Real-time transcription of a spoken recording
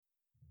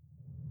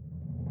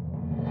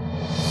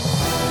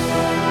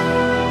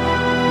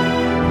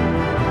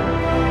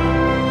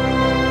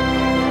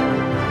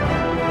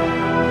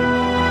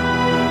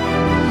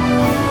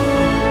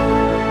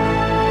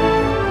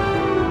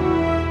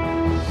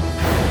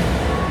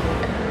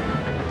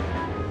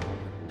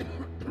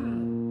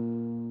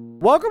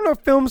Welcome to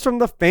Films from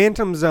the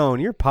Phantom Zone,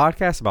 your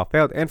podcast about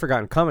failed and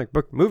forgotten comic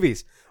book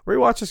movies, where we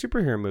watch a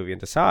superhero movie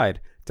and decide,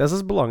 does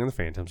this belong in the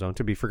Phantom Zone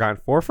to be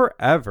forgotten for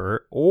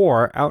forever,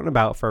 or out and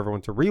about for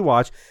everyone to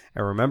rewatch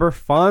and remember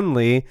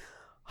fondly?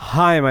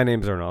 Hi, my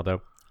name is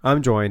Ronaldo.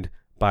 I'm joined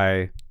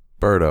by...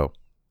 Birdo.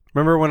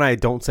 Remember when I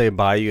don't say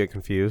bye, you get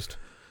confused?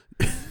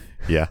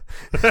 Yeah.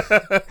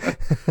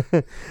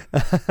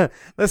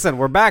 Listen,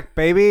 we're back,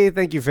 baby.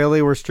 Thank you,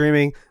 Philly. We're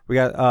streaming. We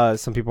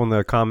got some people in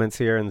the comments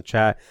here in the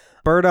chat.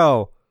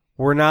 Birdo,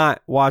 we're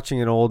not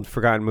watching an old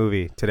forgotten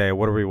movie today.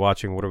 What are we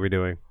watching? What are we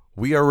doing?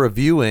 We are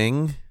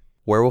reviewing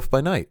Werewolf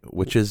by Night,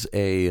 which is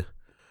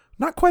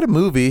not quite a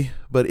movie,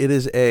 but it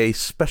is a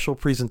special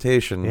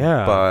presentation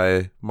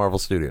by Marvel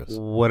Studios.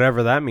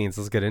 Whatever that means,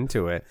 let's get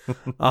into it.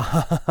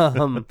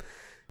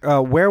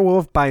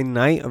 Werewolf by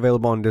Night,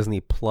 available on Disney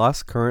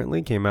Plus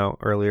currently, came out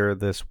earlier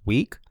this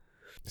week.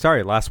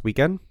 Sorry, last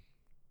weekend.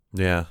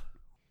 Yeah.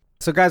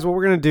 So, guys, what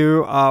we're going to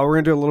do, we're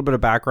going to do a little bit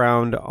of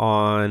background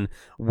on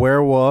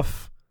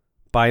Werewolf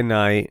by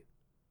Night.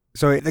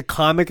 So, the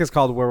comic is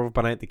called Werewolf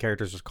by Night. The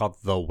character is just called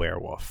The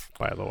Werewolf,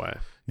 by the way.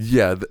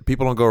 Yeah,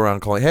 people don't go around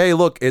calling, hey,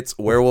 look, it's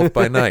Werewolf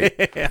by Night.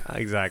 Yeah,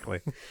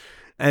 exactly.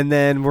 And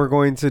then we're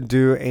going to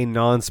do a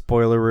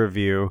non-spoiler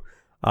review,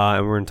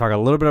 and we're going to talk a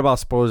little bit about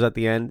spoilers at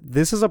the end.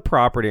 This is a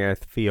property I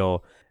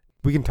feel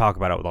we can talk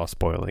about it without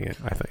spoiling it,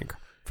 I think,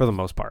 for the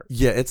most part.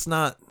 Yeah, it's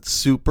not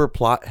super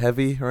plot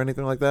heavy or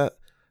anything like that.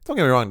 Don't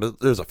get me wrong,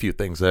 there's a few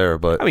things there,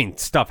 but... I mean,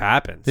 stuff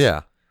happens.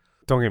 Yeah.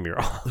 Don't get me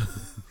wrong.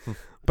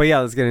 But yeah,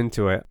 let's get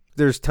into it.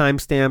 There's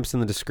timestamps in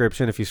the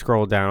description. If you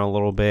scroll down a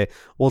little bit,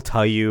 we'll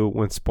tell you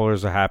when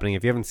spoilers are happening.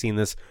 If you haven't seen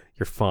this,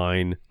 you're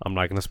fine. I'm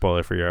not going to spoil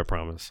it for you, I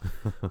promise.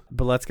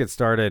 But let's get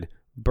started.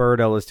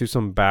 Birdo, let's do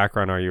some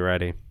background. Are you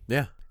ready?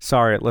 Yeah.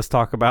 Sorry, let's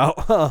talk about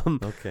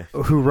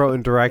who wrote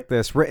and directed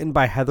this. Written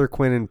by Heather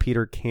Quinn and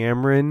Peter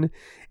Cameron,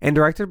 and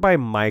directed by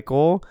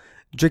Michael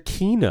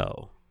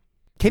Giacchino.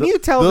 Can you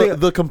tell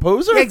the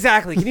composer?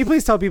 Exactly. Can you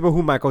please tell people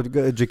who Michael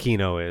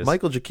Giacchino is?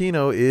 Michael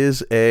Giacchino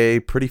is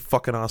a pretty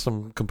fucking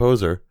awesome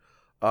composer.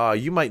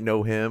 You might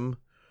know him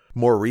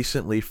more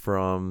recently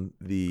from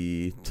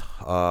the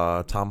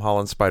Tom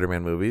Holland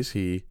Spider-Man movies.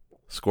 He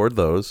scored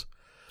those.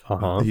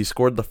 He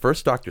scored the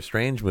first Doctor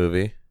Strange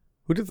movie.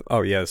 Who did?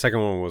 Oh yeah, the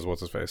second one was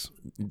what's his face?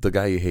 The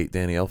guy you hate,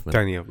 Danny Elfman.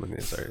 Danny Elfman. Yeah,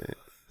 sorry.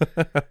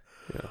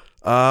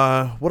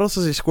 Yeah. What else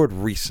has he scored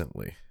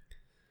recently?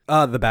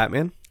 The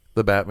Batman.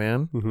 The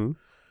Batman. Mm-hmm.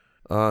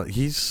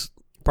 He's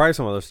probably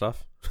some other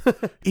stuff.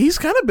 He's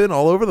kind of been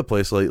all over the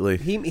place lately.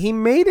 He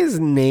made his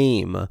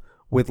name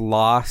with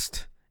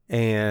Lost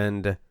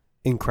and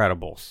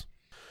Incredibles.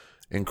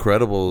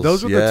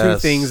 Those were the two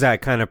things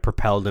that kind of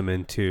propelled him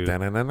into. Yeah.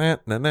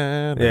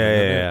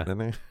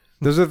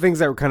 Those are the things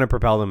that kind of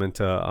propelled him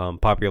into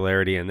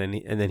popularity, and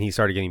then he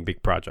started getting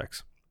big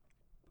projects.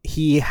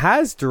 He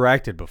has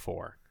directed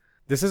before.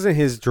 This isn't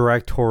his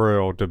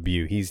directorial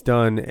debut. He's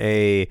done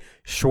a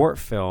short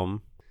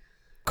film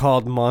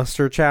called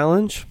Monster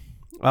Challenge.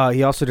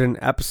 He also did an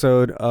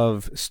episode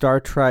of Star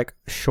Trek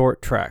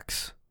Short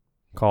Treks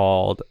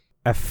called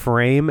A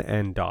Frame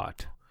and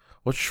Dot.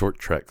 What's Short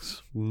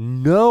Treks?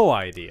 No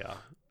idea.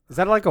 Is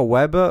that like a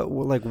web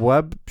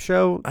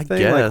show thing? I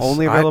guess. Like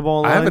only available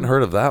online? I haven't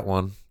heard of that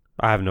one.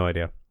 I have no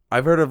idea.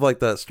 I've heard of like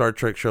that Star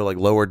Trek show, like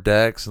Lower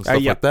Decks and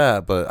stuff like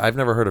that, but I've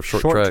never heard of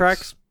Short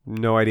Treks.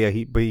 No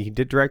idea. But he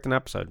did direct an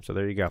episode, so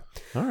there you go.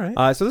 All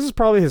right. So this is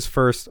probably his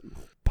first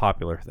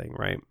popular thing,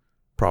 right?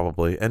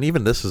 Probably. And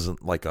even this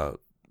isn't like a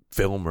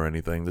film or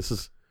anything.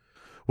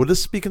 Would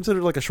this be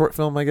considered like a short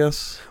film, I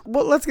guess?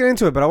 Well, let's get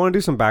into it, but I want to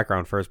do some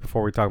background first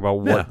before we talk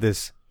about what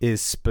this is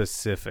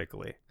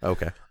specifically.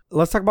 Okay.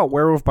 Let's talk about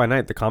Werewolf by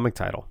Night, the comic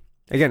title.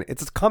 Again,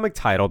 it's a comic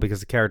title because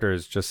the character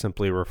is just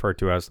simply referred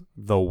to as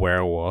the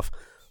werewolf.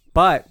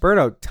 But,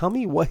 Birdo, tell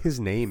me what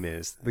his name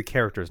is, the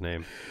character's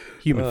name,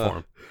 human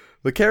form.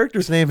 The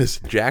character's name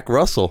is Jack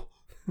Russell.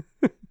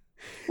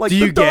 Like do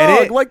you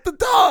get it? Like the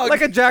dog.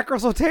 Like a Jack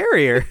Russell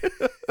Terrier.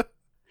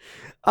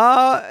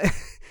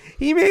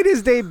 He made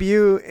his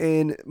debut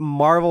in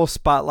Marvel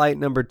Spotlight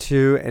 #2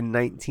 in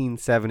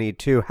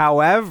 1972.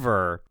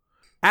 However,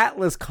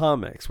 Atlas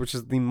Comics, which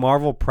is the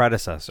Marvel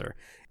predecessor,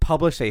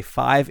 published a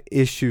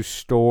 5-issue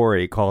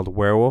story called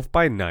Werewolf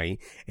by Night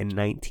in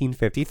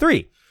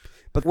 1953.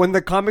 But when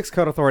the Comics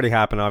Code Authority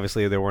happened,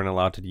 obviously they weren't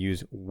allowed to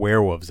use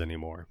werewolves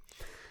anymore.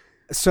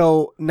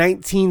 So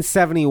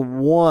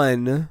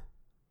 1971,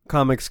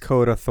 Comics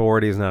Code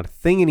Authority is not a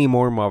thing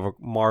anymore.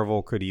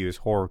 Marvel could use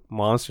horror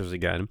monsters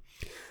again.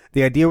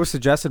 The idea was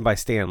suggested by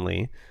Stan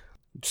Lee.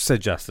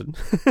 Suggested.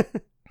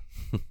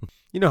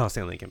 You know how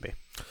Stan Lee can be.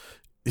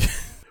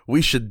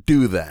 We should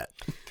do that.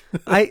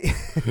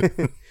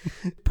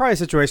 Probably a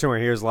situation where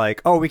he was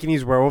like, "Oh, we can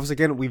use werewolves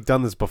again. We've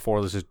done this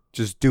before. Let's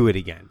just do it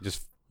again.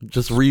 Just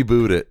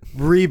reboot it.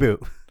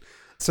 Reboot."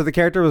 So the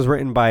character was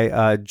written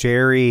by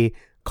Jerry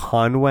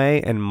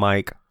Conway and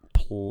Mike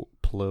Ploog.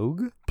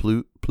 Ploog?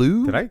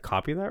 Did I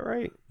copy that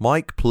right?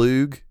 Mike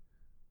Ploog.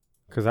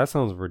 Because that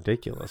sounds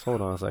ridiculous.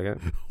 Hold on a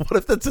second. What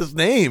if that's his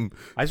name?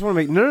 I just want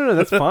to make... No,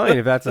 that's fine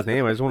if that's his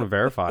name. I just want to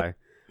verify.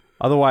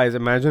 Otherwise,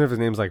 imagine if his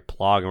name's like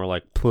Plog and we're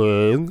like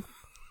Plug.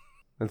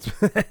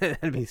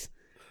 That'd be.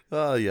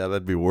 Oh yeah,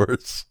 that'd be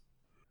worse.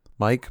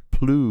 Mike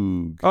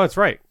Plug. Oh, that's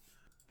right.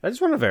 I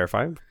just want to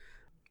verify.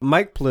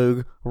 Mike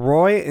Plug,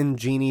 Roy, and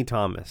Jeannie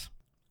Thomas.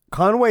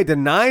 Conway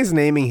denies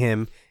naming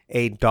him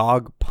a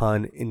dog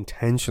pun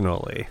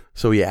intentionally.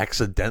 So he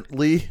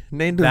accidentally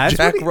named him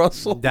Jack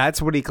Russell?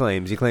 That's what he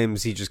claims. He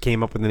claims he just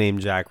came up with the name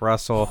Jack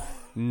Russell,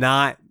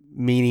 not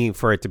meaning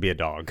for it to be a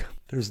dog.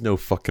 There's no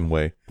fucking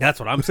way. That's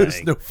what I'm saying.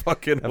 There's no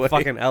fucking way.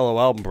 Fucking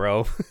LOL,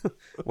 bro.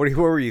 What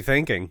were you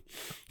thinking?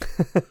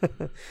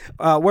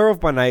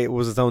 Werewolf by Night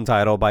was its own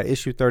title. By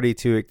issue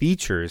 32, it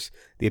features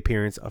the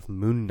appearance of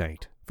Moon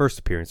Knight. First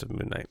appearance of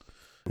Moon Knight.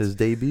 His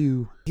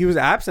debut. He was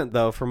absent,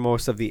 though, for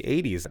most of the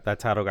 80s. That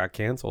title got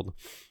canceled.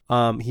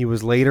 He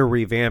was later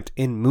revamped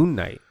in Moon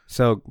Knight.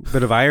 So,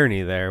 bit of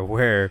irony there,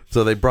 where...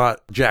 So they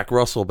brought Jack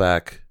Russell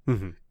back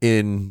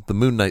in the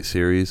Moon Knight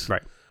series.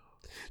 Right.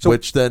 So,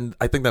 which then,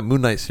 I think that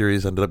Moon Knight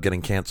series ended up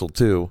getting canceled,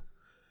 too.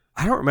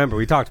 I don't remember.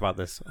 We talked about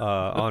this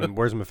on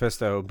Where's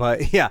Mephisto.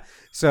 But, yeah.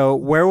 So,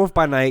 Werewolf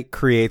by Night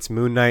creates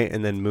Moon Knight,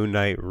 and then Moon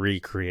Knight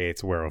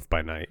recreates Werewolf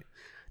by Night.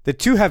 The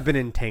two have been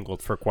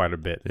entangled for quite a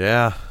bit.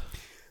 Yeah.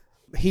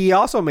 He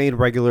also made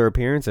regular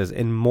appearances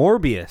in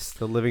Morbius,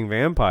 the Living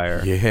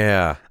Vampire.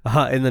 Yeah.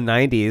 In the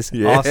 90s.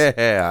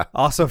 Yeah.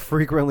 Also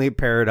frequently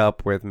paired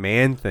up with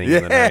Man-Thing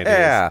in the 90s.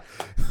 Yeah.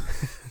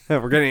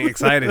 We're getting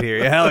excited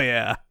here. Hell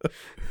yeah.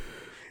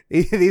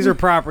 These are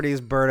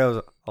properties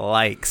Birdo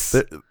likes.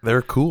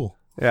 They're cool.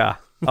 Yeah.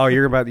 Oh,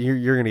 you're going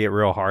to get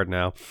real hard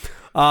now.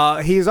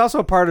 He's also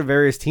a part of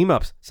various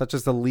team-ups, such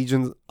as the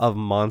Legions of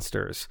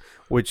Monsters,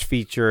 which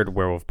featured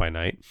Werewolf by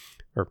Night,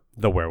 or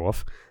the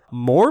Werewolf,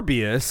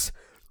 Morbius,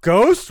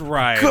 Ghost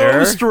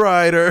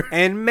Rider,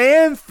 and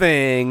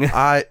Man-Thing.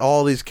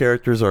 All these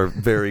characters are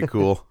very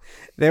cool.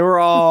 They were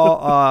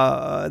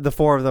all, the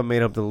four of them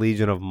made up the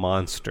Legion of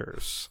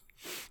Monsters.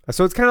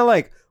 So it's kind of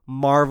like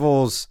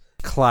Marvel's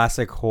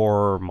classic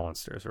horror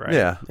monsters, right?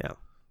 Yeah. Yeah.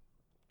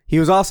 He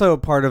was also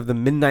part of the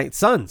Midnight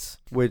Suns,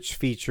 which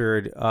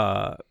featured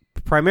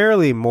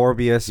primarily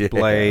Morbius,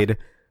 Blade,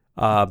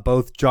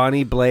 both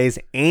Johnny Blaze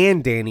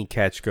and Danny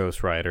Ketch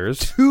Ghost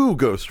Riders. 2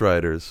 Ghost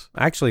Riders.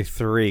 Actually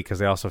 3, because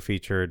they also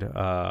featured,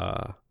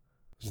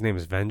 his name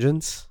is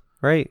Vengeance,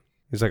 right?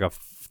 He's like a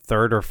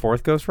 3rd or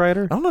 4th Ghost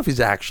Rider. I don't know if he's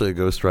actually a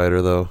Ghost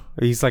Rider, though.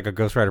 He's like a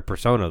Ghost Rider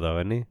persona, though,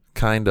 isn't he?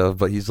 Kind of,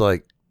 but he's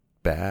like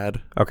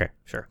bad. Okay,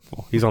 sure.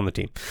 Well, he's on the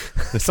team.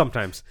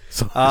 Sometimes.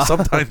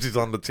 Sometimes he's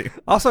on the team.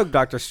 Also,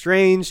 Doctor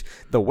Strange,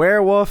 the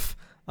Werewolf,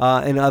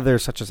 and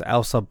others such as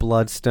Elsa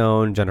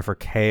Bloodstone, Jennifer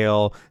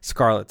Kale,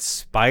 Scarlet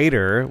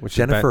Spider.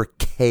 Jennifer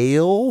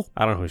Kale?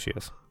 I don't know who she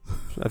is.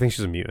 I think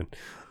she's a mutant.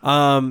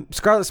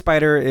 Scarlet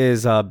Spider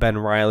is Ben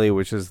Reilly,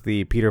 which is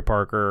the Peter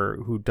Parker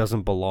who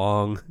doesn't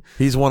belong.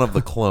 He's one of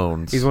the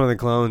clones. He's one of the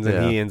clones,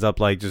 and he ends up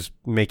like just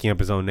making up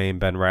his own name,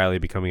 Ben Reilly,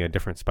 becoming a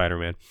different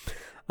Spider-Man.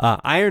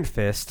 Iron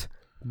Fist,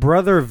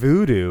 Brother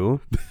Voodoo,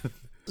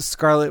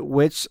 Scarlet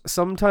Witch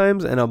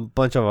sometimes, and a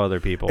bunch of other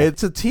people.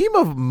 It's a team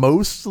of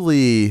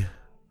mostly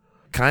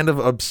kind of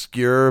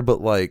obscure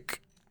but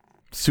like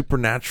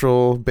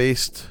supernatural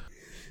based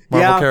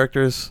Marvel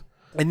characters.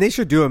 And they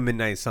should do a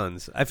Midnight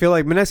Suns. I feel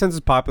like Midnight Suns is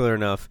popular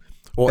enough.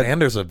 Well,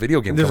 and there's a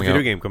video game coming out. There's a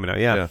video game coming out,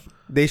 yeah.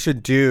 They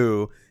should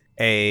do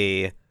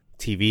a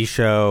TV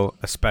show,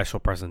 a special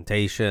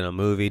presentation, a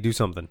movie, do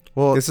something.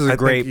 Well, this is a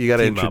great you got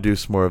to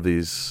introduce more of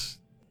these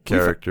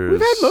characters.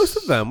 We've had most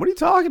of them. What are you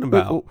talking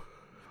about?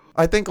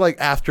 I think like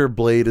after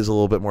Blade is a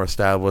little bit more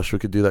established, we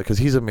could do that because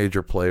he's a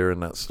major player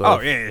in that stuff.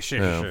 Oh, yeah,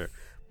 sure.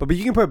 But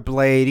you can put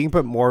Blade, you can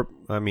put more,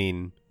 I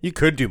mean, you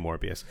could do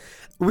Morbius.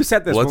 We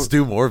said this. Let's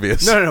do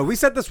Morbius. No. We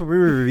said this when we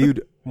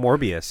reviewed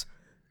Morbius.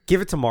 Give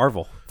it to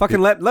Marvel.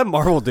 Fucking let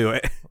Marvel do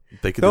it.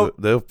 They could do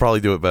it. They'll probably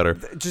do it better.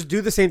 Just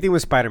do the same thing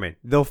with Spider-Man.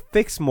 They'll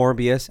fix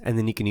Morbius, and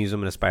then you can use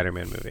him in a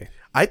Spider-Man movie.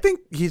 I think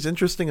he's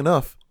interesting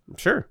enough.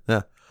 Sure.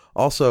 Yeah.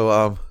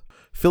 Also,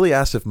 Philly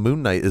asked if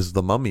Moon Knight is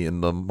the mummy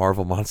in the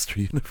Marvel Monster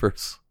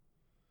Universe.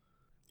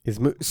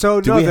 Do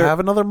we have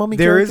another mummy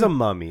There character? is a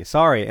mummy.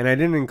 Sorry, and I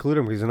didn't include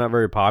him because he's not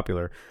very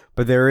popular.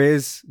 But there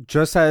is,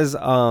 just as...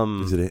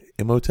 Is it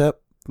Imhotep?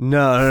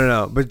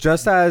 No. But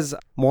just as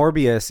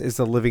Morbius is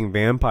the living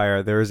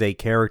vampire, there is a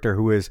character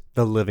who is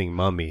the living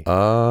mummy.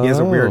 Oh. He has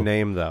a weird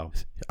name, though.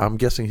 I'm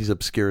guessing he's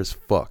obscure as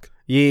fuck.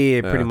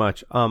 Yeah, pretty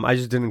much. I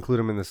just didn't include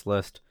him in this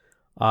list.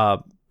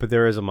 But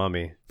there is a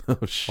mummy. Oh,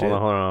 shit.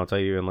 Hold on. I'll tell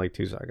you in like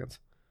 2 seconds.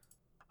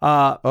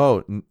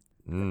 Encantu,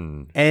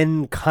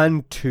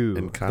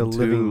 the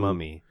living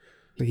mummy.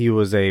 He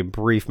was a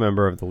brief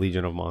member of the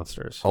Legion of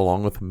Monsters.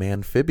 Along with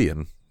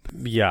Manphibian.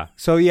 Yeah.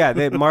 So,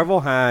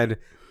 Marvel had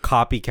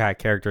copycat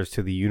characters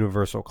to the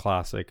Universal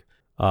Classic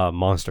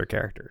monster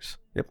characters.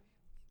 Yep.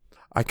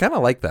 I kind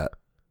of like that.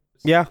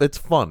 Yeah. It's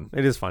fun.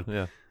 It is fun.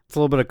 Yeah. It's a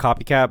little bit of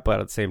copycat, but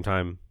at the same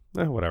time,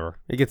 whatever.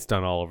 It gets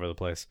done all over the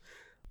place.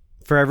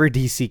 For every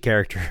DC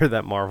character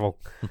that Marvel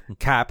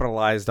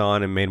capitalized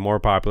on and made more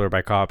popular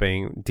by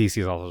copying, DC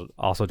has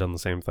also done the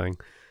same thing.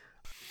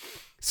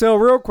 So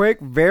real quick,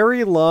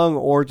 very long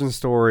origin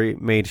story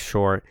made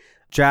short.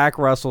 Jack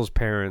Russell's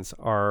parents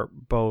are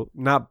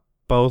not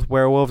both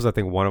werewolves. I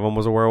think one of them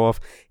was a werewolf.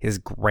 His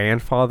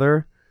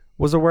grandfather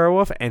was a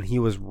werewolf, and he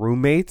was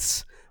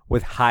roommates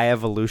with High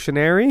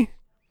Evolutionary.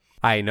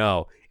 I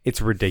know.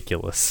 It's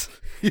ridiculous.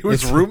 He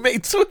was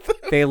roommates with them?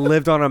 They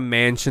lived on a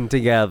mansion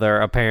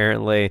together,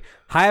 apparently.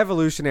 High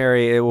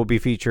Evolutionary, it will be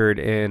featured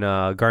in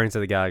Guardians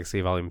of the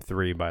Galaxy Volume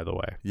 3, by the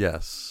way.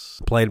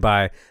 Yes. Played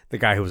by the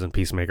guy who was in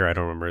Peacemaker. I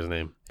don't remember his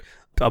name.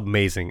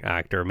 Amazing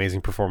actor. Amazing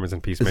performance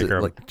in Peacemaker.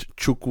 Is it like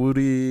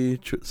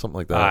Chukwudi? Something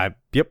like that.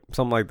 Yep,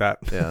 something like that.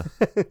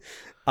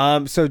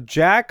 Yeah. So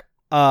Jack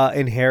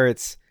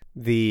inherits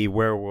the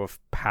werewolf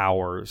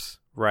powers,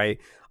 right?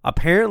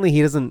 Apparently,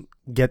 he doesn't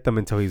get them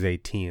until he's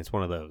 18. It's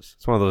one of those.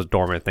 It's one of those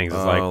dormant things. It's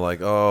on on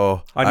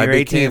your I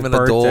became 18th an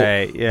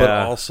birthday, adult, yeah. but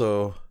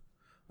also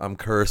I'm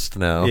cursed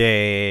now.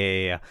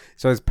 Yeah.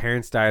 So his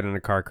parents died in a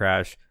car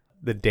crash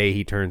the day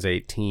he turns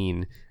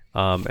 18,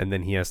 and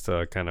then he has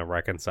to kind of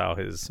reconcile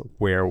his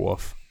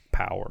werewolf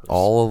powers.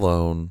 All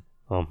alone.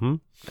 Mm-hmm.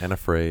 And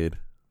afraid.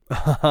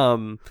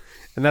 And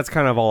that's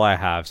kind of all I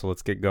have. So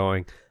let's get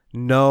going.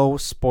 No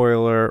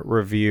spoiler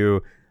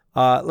review.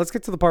 Let's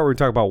get to the part where we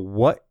talk about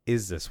what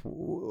is this?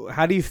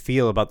 How do you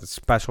feel about the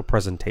special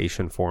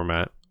presentation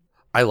format?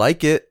 I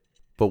like it,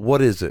 but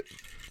what is it?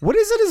 What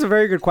is it is a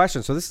very good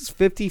question. So this is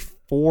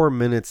 54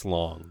 minutes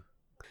long.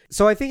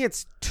 So I think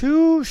it's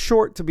too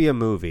short to be a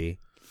movie.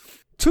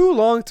 Too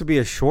long to be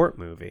a short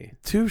movie.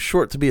 Too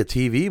short to be a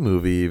TV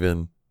movie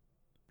even.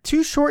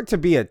 Too short to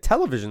be a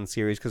television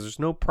series because there's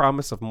no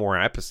promise of more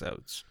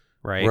episodes,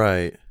 right?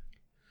 Right.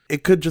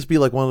 It could just be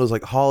like one of those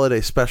like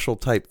holiday special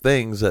type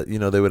things that,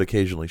 they would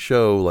occasionally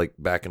show like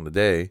back in the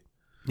day.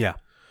 Yeah.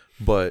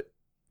 But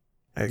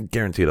I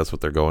guarantee that's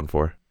what they're going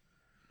for.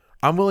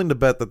 I'm willing to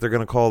bet that they're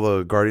going to call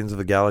the Guardians of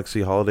the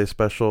Galaxy holiday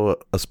special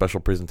a special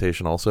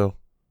presentation also.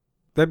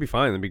 That'd be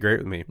fine. That'd be great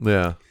with me.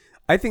 Yeah.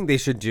 I think they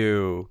should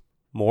do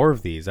more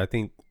of these. I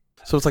think.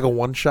 So it's like a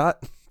one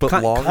shot, but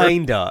longer?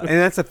 Kinda. And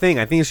that's the thing.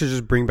 I think it should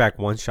just bring back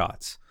one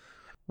shots.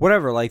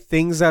 Whatever. Like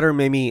things that are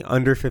maybe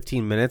under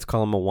 15 minutes,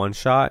 call them a one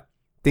shot.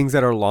 Things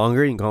that are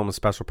longer, you can call them a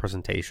special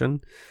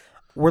presentation.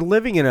 We're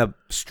living in a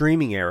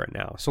streaming era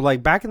now. So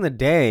like back in the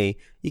day,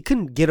 you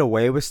couldn't get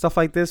away with stuff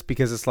like this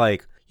because it's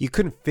like you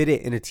couldn't fit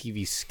it in a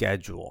TV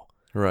schedule.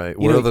 Right.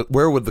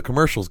 Where would the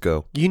commercials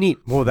go? You need,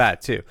 well,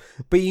 that too.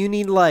 But you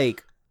need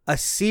like a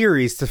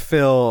series to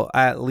fill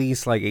at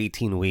least like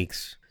 18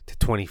 weeks to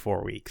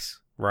 24 weeks,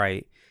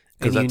 right?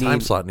 Because that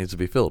time slot needs to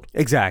be filled.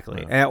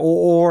 Exactly. Yeah.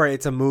 Or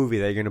it's a movie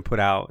that you're going to put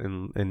out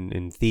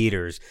in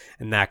theaters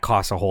and that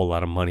costs a whole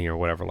lot of money or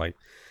whatever. Like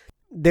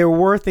there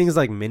were things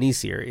like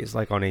miniseries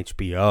like on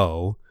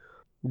HBO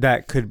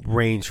that could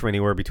range from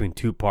anywhere between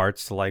 2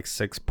 parts to like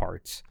 6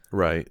 parts.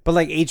 Right. But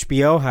like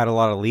HBO had a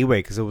lot of leeway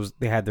because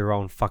they had their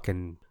own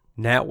fucking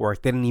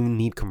network. They didn't even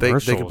need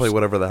commercials. They could play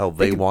whatever the hell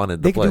they wanted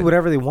to They play. could do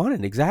whatever they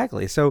wanted.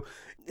 Exactly. So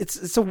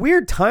it's a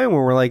weird time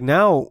where we're like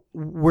now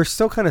we're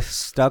still kind of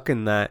stuck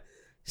in that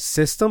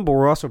system, but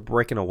we're also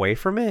breaking away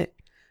from it.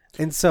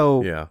 And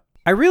so yeah.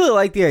 I really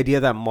like the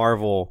idea that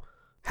Marvel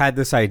had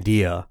this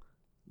idea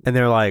and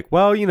they're like,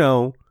 well,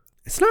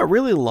 it's not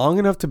really long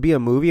enough to be a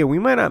movie and we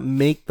might not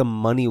make the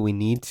money we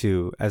need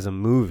to as a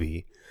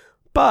movie,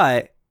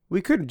 but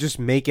we could just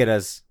make it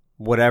as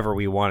whatever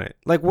we want it.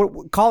 Like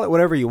call it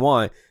whatever you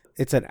want.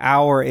 It's an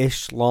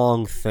hour-ish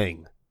long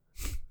thing.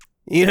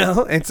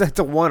 It's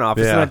a one-off.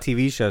 It's not a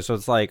TV show. So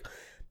it's like,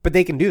 but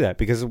they can do that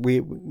because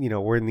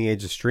we're in the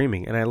age of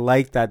streaming. And I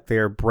like that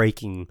they're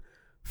breaking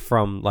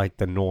from like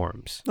the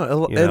norms.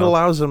 No, it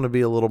allows them to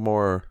be a little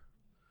more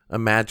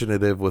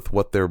imaginative with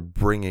what they're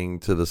bringing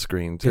to the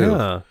screen too.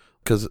 Yeah.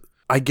 Because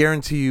I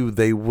guarantee you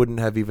they wouldn't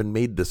have even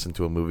made this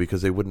into a movie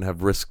because they wouldn't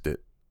have risked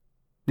it.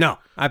 No,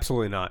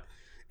 absolutely not.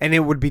 And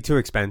it would be too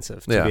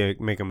expensive to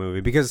make a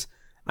movie because,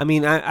 I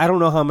mean, I don't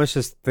know how much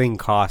this thing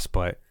costs,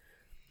 but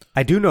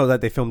I do know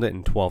that they filmed it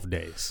in 12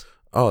 days.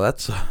 Oh,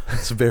 that's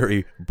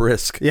very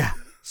brisk. Yeah.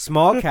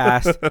 Small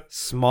cast,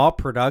 small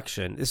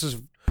production. This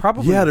is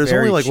probably there's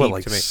very only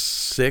cheap to make.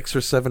 6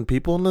 or 7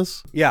 people in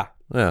this? Yeah.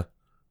 Yeah.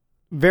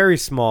 Very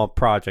small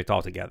project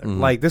altogether.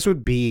 Mm-hmm. Like this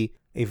would be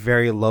a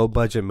very low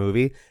budget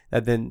movie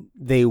that then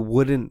they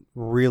wouldn't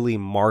really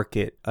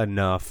market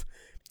enough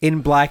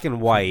in black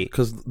and white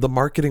because the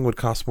marketing would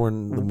cost more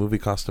than the movie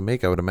cost to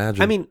make, I would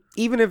imagine. I mean,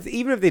 even if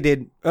they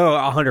did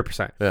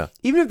 100%. Yeah.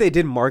 Even if they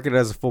did market it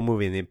as a full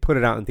movie and they put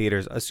it out in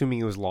theaters assuming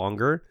it was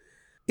longer,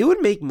 it would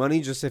make money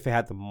just if it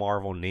had the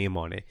Marvel name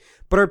on it.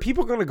 But are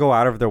people going to go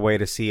out of their way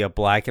to see a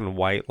black and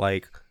white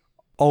like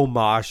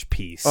homage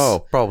piece?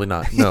 Oh, probably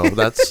not. No,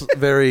 that's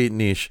very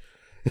niche.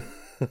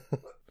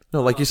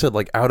 No, like you said,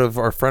 like out of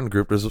our friend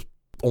group, there's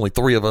only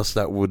 3 of us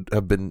that would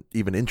have been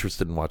even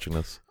interested in watching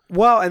this.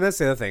 Well, and that's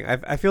the other thing.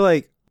 I feel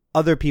like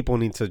other people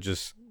need to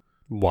just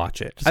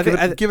watch it.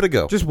 Give it a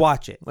go. Just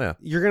watch it. Yeah.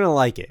 You're going to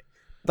like it.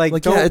 Like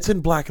it's in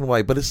black and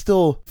white, but it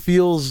still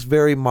feels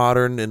very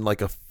modern in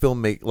like a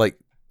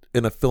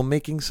in a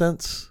filmmaking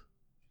sense.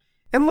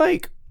 And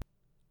like,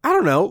 I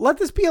don't know, let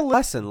this be a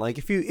lesson. Like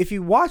if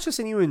you watch this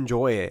and you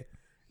enjoy it,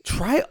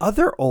 try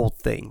other old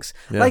things.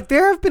 Yeah. Like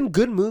there have been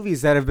good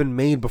movies that have been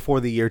made before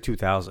the year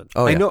 2000.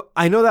 Oh, yeah.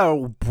 I know that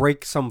will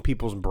break some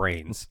people's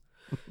brains.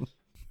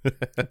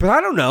 But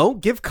I don't know.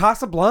 Give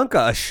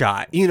Casablanca a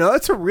shot. You know,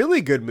 it's a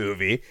really good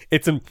movie.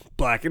 It's in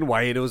black and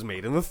white. It was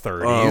made in the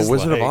 30s.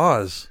 Wizard of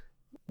Oz.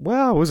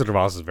 Well, Wizard of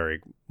Oz is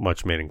very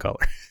much made in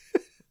color.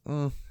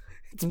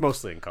 It's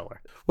mostly in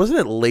color. Wasn't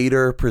it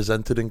later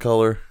presented in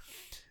color?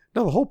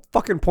 No, the whole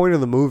fucking point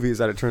of the movie is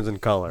that it turns in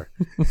color.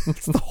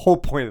 It's the whole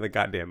point of the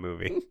goddamn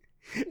movie.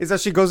 Is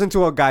that she goes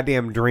into a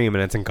goddamn dream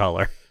and it's in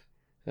color.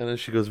 And then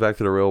she goes back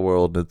to the real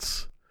world and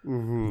it's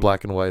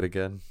black and white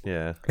again.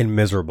 Yeah. And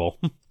miserable.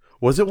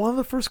 Was it one of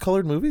the first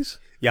colored movies?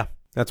 Yeah.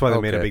 That's why they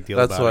made a big deal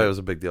about it. That's why it was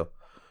a big deal.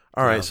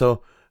 All right,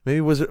 so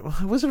maybe Wizard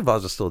of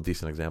Oz is still a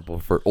decent example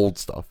for old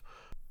stuff.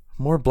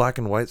 More black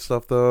and white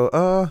stuff,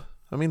 though.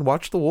 I mean,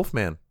 watch The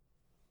Wolfman.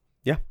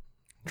 Yeah.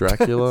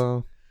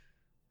 Dracula.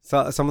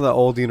 So some of the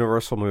old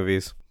Universal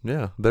movies.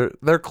 Yeah,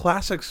 they're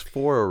classics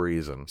for a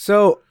reason.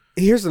 So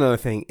here's another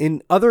thing.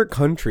 In other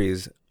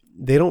countries,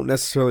 they don't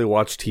necessarily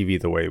watch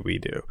TV the way we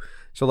do.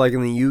 So like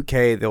in the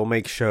UK, they'll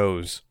make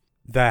shows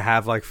that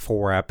have like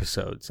 4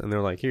 episodes. And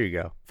they're like, here you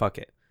go. Fuck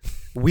it.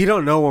 We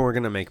don't know when we're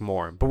going to make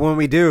more. But when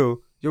we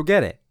do, you'll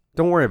get it.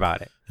 Don't worry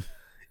about it.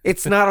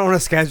 It's not on a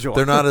schedule.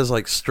 They're not as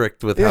like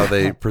strict with how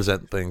they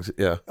present things.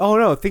 Yeah. Oh,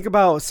 no. Think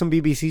about some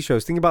BBC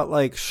shows. Think about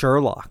like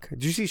Sherlock.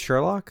 Did you see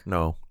Sherlock?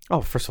 No. Oh,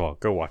 first of all,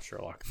 go watch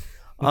Sherlock.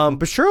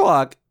 But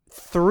Sherlock,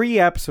 3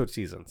 episode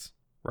seasons,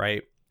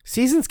 right?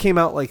 Seasons came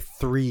out like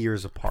 3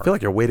 years apart. I feel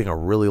like you're waiting a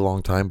really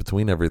long time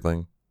between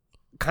everything.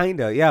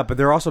 Kinda, yeah. But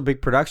they're also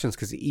big productions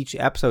because each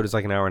episode is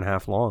like an hour and a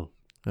half long.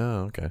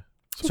 Oh, okay.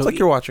 So it's like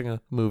you're watching a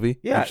movie.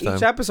 Yeah,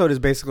 each episode is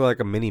basically like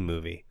a mini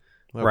movie,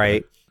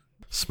 right?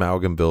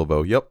 Smaug and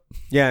Bilbo. Yep.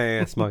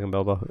 Yeah, Smaug and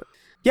Bilbo.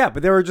 Yeah,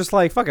 but they were just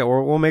like, fuck it,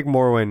 we'll make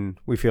more when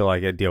we feel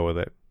like it. Deal with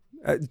it.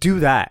 Do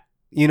that.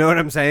 You know what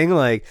I'm saying?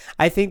 Like,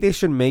 I think they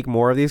should make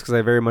more of these because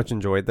I very much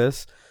enjoyed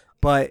this.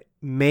 But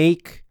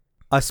make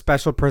a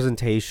special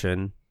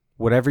presentation,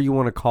 whatever you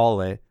want to call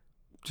it,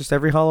 just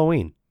every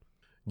Halloween.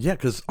 Yeah,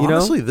 because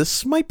honestly,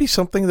 this might be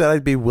something that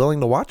I'd be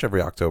willing to watch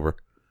every October.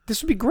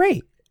 This would be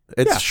great.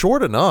 It's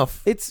short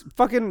enough. It's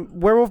fucking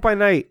Werewolf by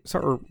Night.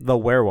 Or the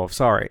Werewolf,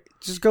 sorry.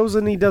 Just goes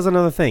and he does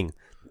another thing.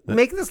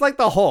 Make this like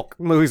the Hulk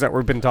movies that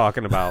we've been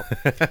talking about.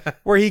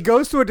 Where he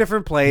goes to a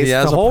different place. He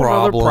has a whole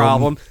other problem.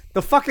 problem.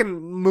 The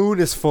fucking moon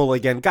is full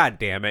again. God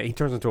damn it. He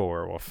turns into a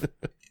werewolf.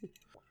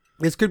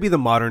 This could be the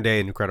modern day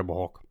Incredible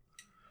Hulk.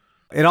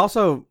 It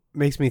also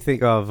makes me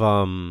think of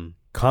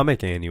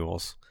comic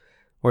annuals.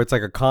 Where it's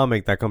like a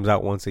comic that comes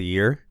out once a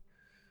year.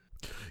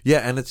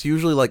 Yeah, and it's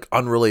usually like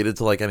unrelated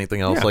to like anything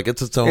else. Yeah. Like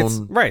it's its own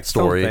story. Its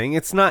own thing.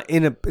 It's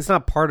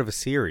not part of a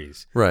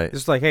series. Right. It's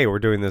just like, hey, we're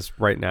doing this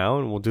right now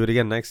and we'll do it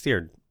again next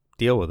year.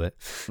 Deal with it.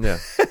 Yeah.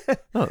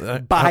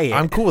 Buy it.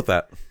 I'm cool with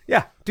that.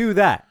 Yeah, do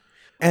that.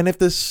 And if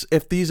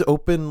these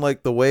open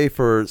like the way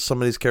for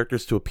some of these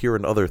characters to appear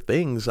in other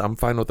things, I'm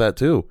fine with that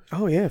too.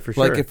 Oh yeah, for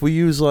sure. Like if we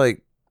use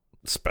like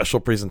special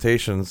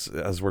presentations,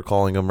 as we're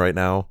calling them right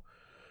now,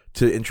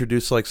 to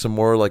introduce like some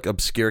more like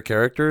obscure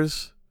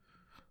characters,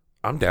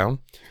 I'm down.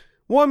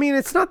 Well, I mean,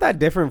 it's not that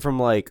different from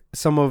like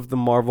some of the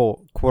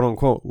Marvel quote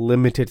unquote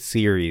limited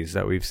series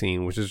that we've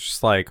seen, which is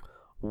just like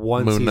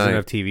one season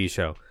of TV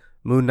show.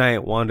 Moon Knight,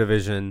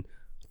 WandaVision,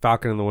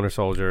 Falcon and the Winter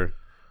Soldier.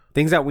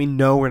 Things that we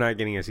know we're not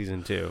getting a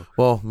season 2.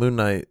 Well, Moon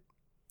Knight,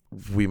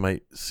 we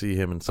might see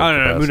him in some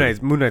capacity.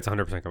 No, Moon Knight's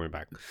 100% coming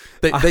back.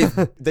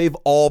 They've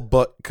all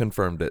but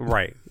confirmed it.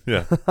 Right.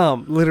 Yeah.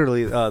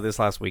 Literally this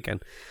last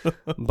weekend.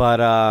 But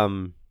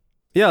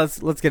yeah,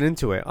 let's get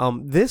into it.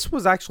 This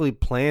was actually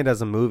planned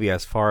as a movie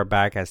as far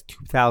back as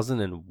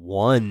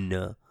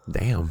 2001.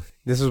 Damn.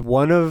 This is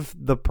one of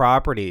the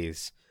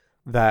properties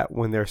that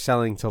when they're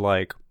selling to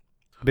like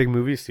big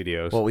movie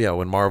studios. Well, yeah,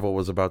 when Marvel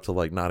was about to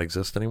like not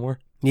exist anymore.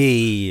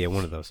 Yeah,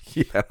 one of those.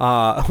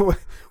 Yeah.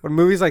 When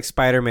movies like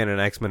Spider-Man and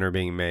X-Men are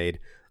being made,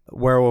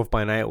 Werewolf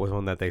by Night was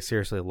one that they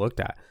seriously looked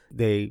at.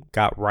 They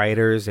got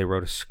writers, they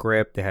wrote a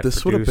script, they had producers.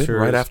 This would have been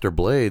right after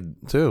Blade,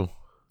 too.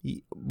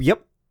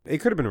 Yep. It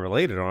could have been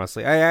related,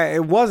 honestly.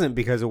 It wasn't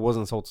because it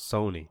wasn't sold to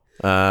Sony.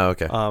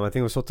 Okay. I think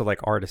it was sold to like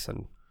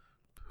Artisan.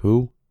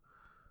 Who?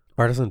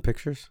 Artisan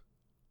Pictures.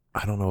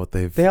 I don't know what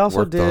they've. They also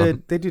worked did.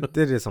 on. They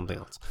did something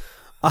else.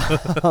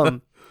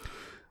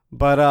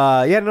 But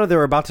yeah, no, they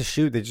were about to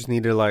shoot. They just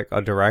needed like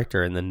a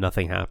director, and then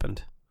nothing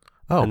happened.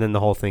 Oh, and then the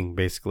whole thing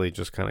basically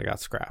just kind of got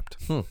scrapped.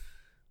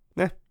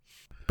 Yeah.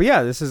 But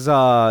yeah, this is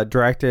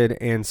directed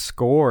and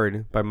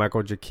scored by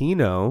Michael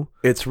Giacchino.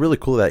 It's really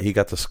cool that he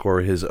got to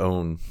score his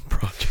own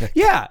project.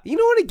 Yeah, you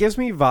know what it gives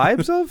me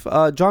vibes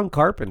of? John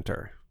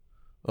Carpenter.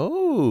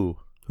 Oh,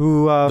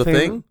 who The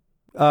Thing?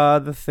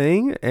 The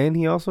Thing, and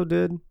he also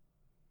did.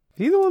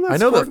 He the one that I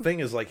know scored? The Thing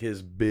is like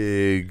his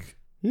big.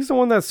 He's the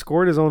one that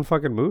scored his own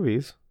fucking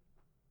movies.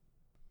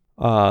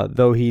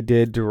 Though he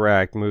did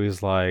direct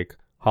movies like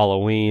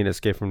Halloween,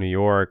 Escape from New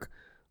York,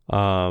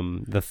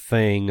 The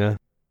Thing.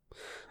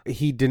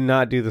 He did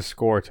not do the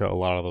score to a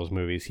lot of those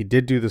movies. He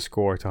did do the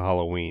score to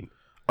Halloween.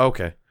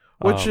 Okay.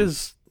 Which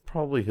is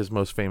probably his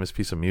most famous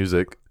piece of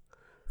music.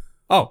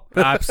 Oh,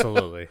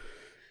 absolutely.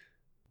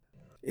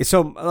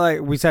 So,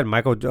 like we said,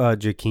 Michael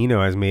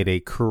Giacchino has made a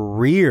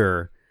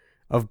career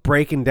of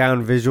breaking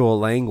down visual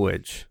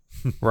language,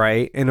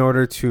 right, in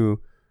order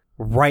to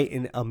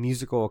write a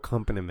musical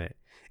accompaniment.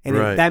 And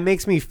that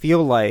makes me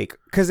feel like,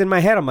 because in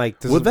my head, I'm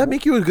like, would that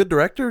make you a good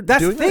director?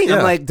 That's the thing.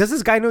 I'm like, does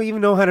this guy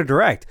even know how to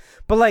direct?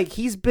 But like,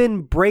 he's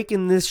been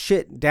breaking this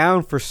shit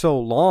down for so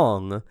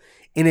long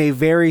in a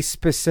very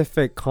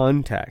specific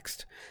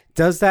context.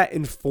 Does that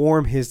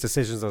inform his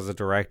decisions as a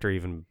director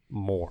even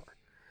more?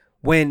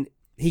 When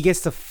he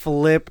gets to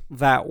flip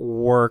that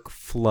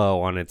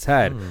workflow on its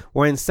head,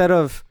 where instead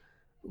of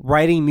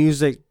writing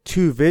music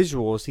to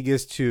visuals, he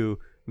gets to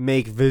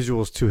make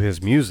visuals to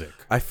his music.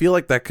 I feel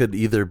like that could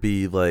either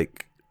be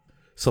like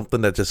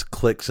something that just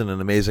clicks in an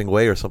amazing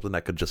way or something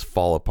that could just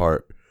fall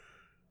apart.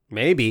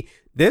 Maybe.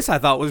 This I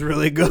thought was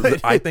really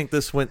good. I think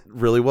this went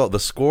really well.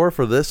 The score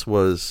for this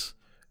was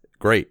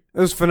great. It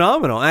was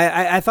phenomenal.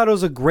 I thought it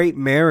was a great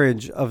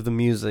marriage of the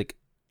music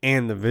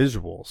and the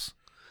visuals.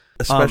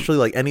 Especially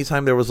like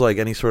anytime there was like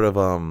any sort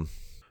of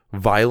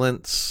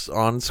violence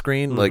on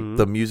screen, like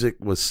the music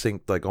was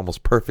synced like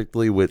almost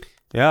perfectly with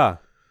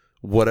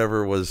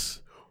whoever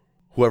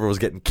was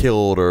getting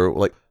killed, or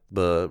like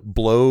the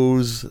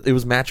blows. It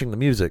was matching the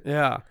music.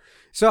 Yeah.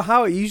 So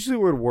how it usually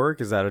would work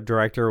is that a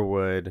director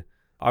would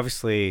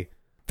obviously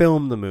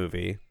film the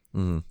movie,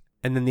 and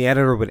then the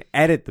editor would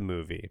edit the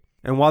movie.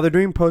 And while they're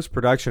doing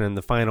post-production and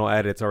the final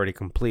edit's already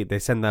complete, they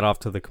send that off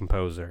to the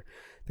composer.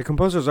 The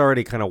composer's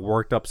already kind of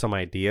worked up some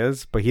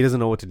ideas, but he doesn't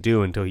know what to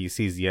do until he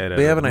sees the edit.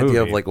 They have an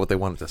idea of like what they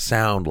want it to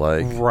sound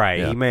like. Right.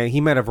 Yeah.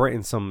 He might have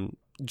written some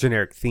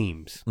generic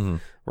themes.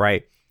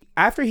 Right.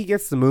 After he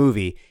gets the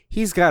movie,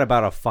 he's got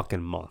about a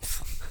fucking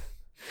month.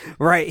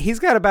 Right. He's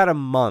got about a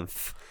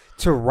month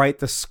to write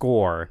the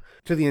score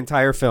to the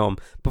entire film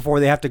before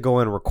they have to go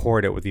and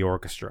record it with the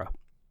orchestra.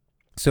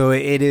 So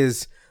it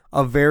is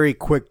a very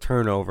quick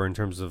turnover in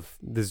terms of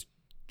this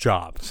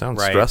job.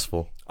 Sounds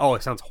stressful. Oh,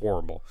 it sounds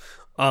horrible.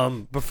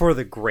 Before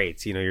the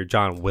greats, your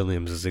John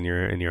Williamses and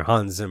your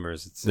Hans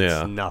Zimmers, it's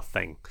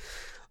nothing.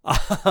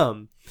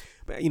 But,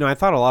 I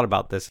thought a lot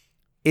about this.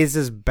 Is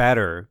this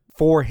better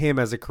for him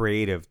as a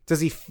creative? Does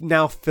he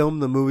now film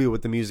the movie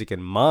with the music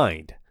in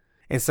mind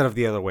instead of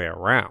the other way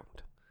around?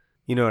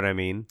 You know what I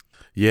mean?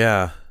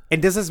 Yeah.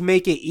 And does this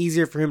make it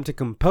easier for him to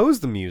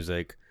compose the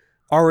music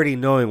already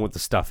knowing what the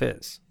stuff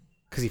is?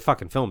 Because he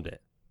fucking filmed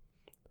it.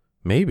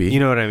 Maybe. You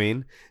know what I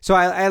mean? So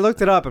I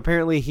looked it up.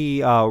 Apparently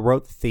he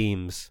wrote the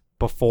themes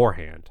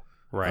beforehand,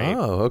 right?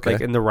 Oh, okay.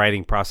 Like in the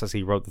writing process,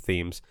 he wrote the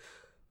themes.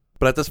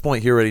 But at this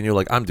point, he already knew,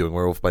 like, I'm doing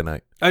Werewolf by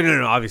Night. Oh,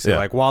 no, obviously.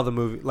 Like, while the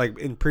movie, like,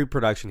 in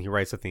pre-production, he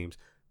writes the themes,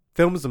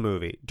 films the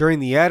movie. During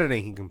the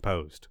editing, he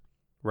composed,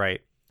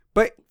 right?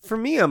 But for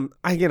me,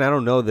 I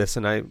don't know this,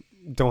 and I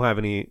don't have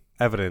any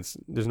evidence.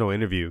 There's no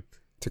interview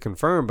to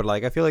confirm, but,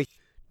 like, I feel like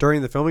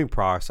during the filming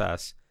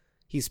process,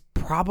 he's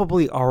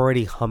probably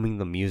already humming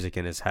the music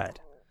in his head.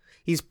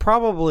 He's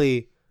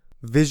probably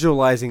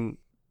visualizing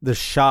the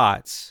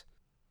shots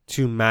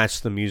to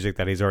match the music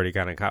that he's already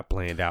kind of got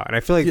planned out. And I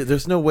feel like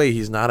there's no way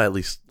he's not at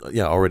least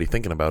already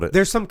thinking about it.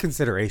 There's some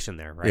consideration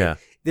there, right? Yeah.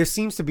 There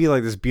seems to be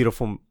like this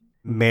beautiful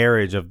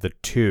marriage of the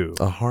two.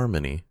 A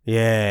harmony.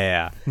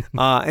 Yeah.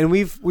 And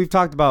we've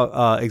talked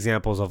about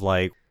examples of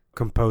like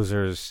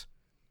composers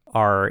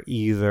are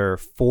either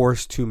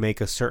forced to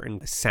make a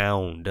certain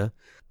sound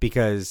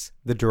because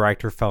the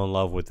director fell in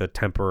love with the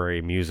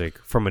temporary music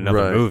from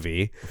another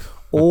movie,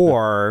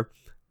 or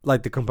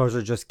like the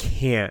composer just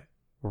can't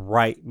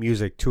write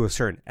music to a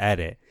certain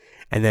edit.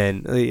 And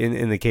then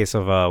in the case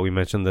of we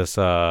mentioned this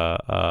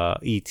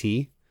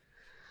E.T.,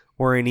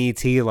 where in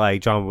E.T.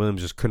 like John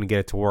Williams just couldn't get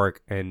it to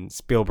work, and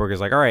Spielberg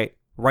is like, all right,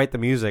 write the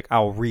music,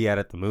 I'll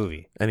re-edit the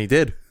movie, and he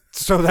did,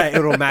 so that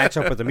it'll match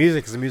up with the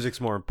music, because the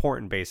music's more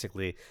important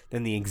basically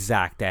than the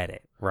exact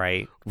edit,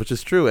 right? Which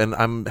is true, and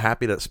I'm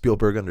happy that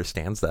Spielberg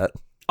understands that.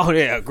 Oh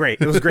yeah,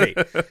 great. It was great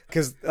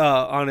because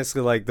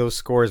honestly, like those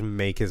scores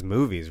make his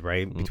movies,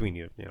 right?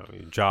 Between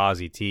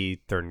Jaws,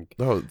 E.T.,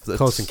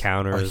 Close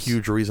Encounters, a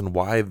huge reason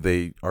why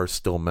they are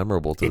still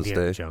memorable to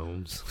Indiana this day.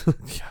 Jones.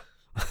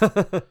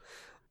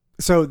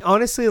 So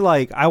honestly,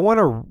 like I want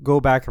to go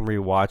back and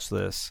rewatch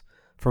this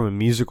from a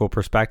musical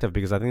perspective,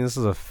 because I think this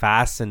is a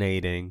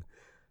fascinating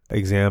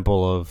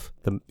example of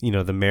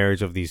the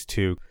marriage of these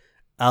two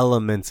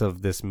elements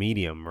of this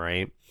medium,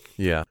 right?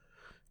 Yeah.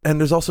 And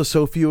there's also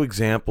so few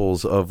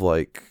examples of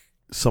like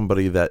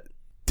somebody that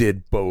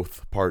did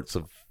both parts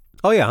of.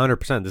 Oh yeah,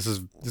 100%. This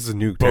is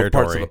new both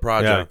territory. Parts of the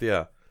project.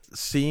 Yeah.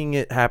 Seeing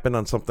it happen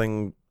on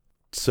something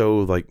so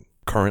like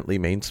currently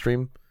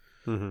mainstream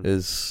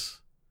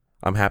is,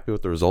 I'm happy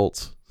with the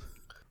results.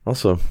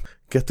 Also,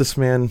 get this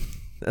man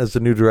as the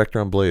new director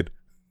on Blade.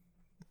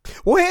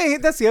 Well, hey,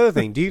 that's the other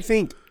thing. Do you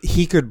think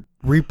he could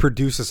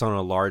reproduce this on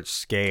a large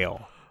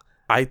scale?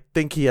 I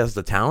think he has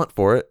the talent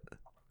for it.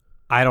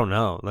 I don't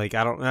know. Like,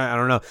 I don't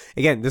know.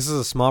 Again, this is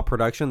a small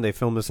production. They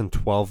filmed this in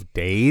 12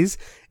 days.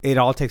 It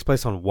all takes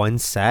place on one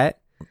set.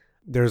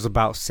 There's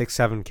about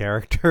 6-7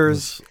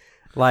 characters.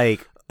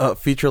 Like, A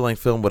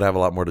feature-length film would have a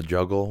lot more to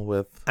juggle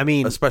with. I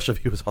mean, especially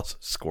if he was also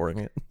scoring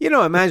it.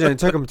 Imagine it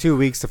took him 2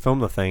 weeks to film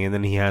the thing, and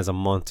then he has a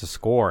month to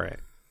score it.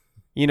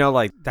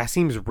 Like, that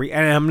seems... and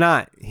I'm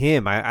not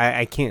him.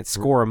 I can't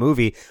score a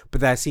movie,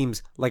 but that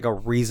seems like a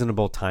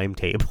reasonable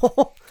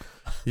timetable.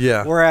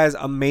 Yeah. Whereas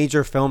a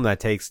major film that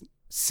takes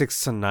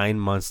 6 to 9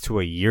 months to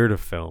a year to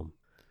film.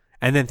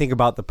 And then think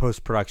about the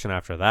post-production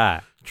after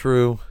that.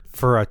 True.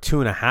 For a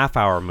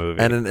 2.5-hour movie.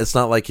 And it's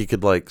not like he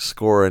could,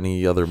 score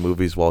any other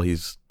movies while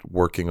he's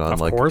working on, Of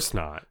course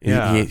not.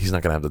 Yeah. He's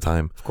not going to have the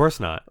time. Of course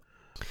not.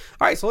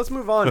 All right, so let's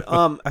move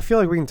on. I feel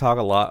like we can talk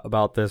a lot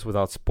about this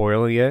without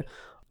spoiling it.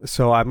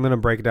 So I'm going to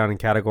break it down in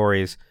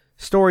categories: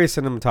 story,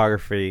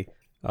 cinematography,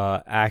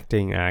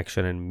 acting,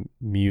 action, and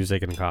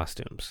music and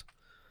costumes.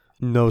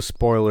 No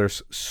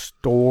spoilers.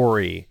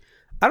 Story.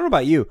 I don't know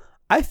about you.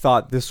 I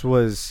thought this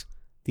was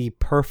the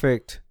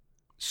perfect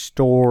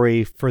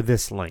story for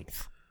this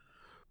length.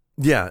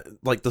 Yeah,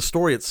 the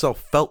story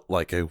itself felt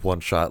like a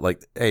one-shot.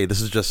 Hey,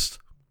 this is just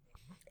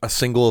a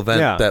single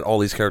event that all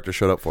these characters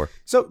showed up for.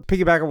 So,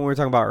 piggyback on what we were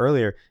talking about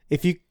earlier,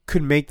 if you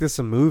could make this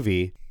a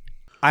movie...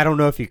 I don't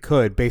know if you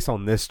could, based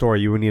on this story,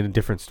 you would need a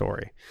different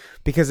story.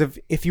 Because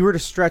if you were to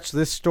stretch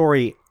this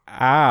story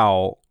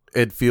out...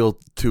 It'd feel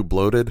too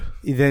bloated.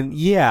 Then,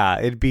 yeah,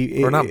 it'd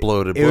be... Or not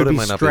bloated. It Bloated would be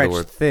might not be the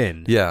word.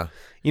 Thin. Yeah.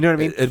 You know what I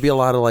mean? It'd be a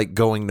lot of,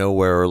 going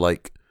nowhere or,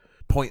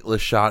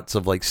 pointless shots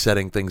of,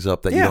 setting things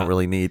up that you don't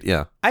really need.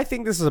 Yeah. I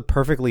think this is a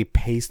perfectly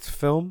paced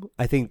film.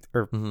 I think...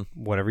 Or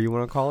whatever you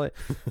want to call it.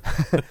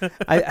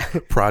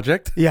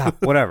 Project? Yeah,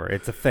 whatever.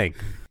 It's a thing.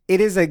 It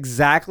is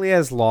exactly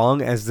as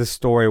long as this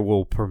story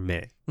will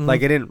permit. It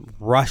didn't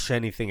rush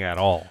anything at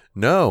all.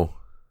 No.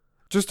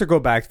 Just to go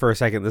back for a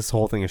second, this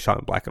whole thing is shot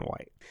in black and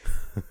white.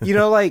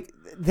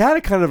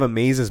 That kind of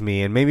amazes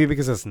me. And maybe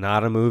because it's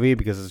not a movie,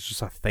 because it's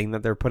just a thing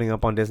that they're putting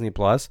up on Disney+.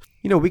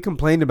 We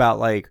complained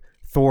about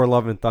Thor,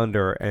 Love and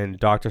Thunder and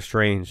Doctor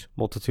Strange,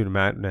 Multitude of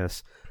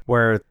Madness,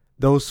 where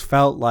those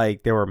felt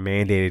like they were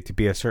mandated to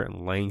be a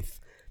certain length.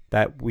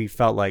 That we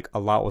felt like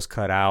a lot was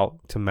cut out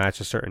to match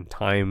a certain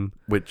time.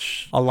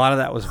 Which a lot of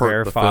that was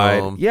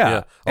verified.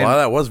 Yeah. A lot of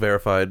that was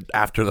verified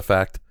after the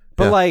fact.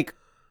 But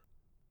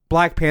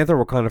Black Panther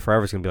Wakanda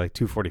Forever is going to be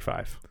 2:45.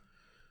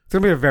 It's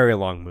going to be a very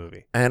long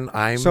movie. And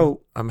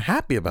I'm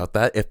happy about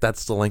that if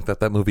that's the length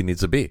that movie needs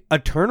to be.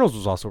 Eternals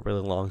was also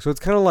really long. So it's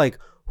kind of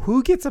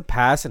who gets a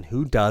pass and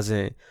who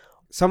doesn't.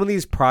 Some of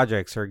these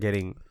projects are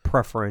getting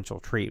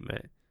preferential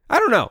treatment. I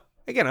don't know.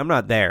 Again, I'm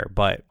not there,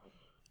 but...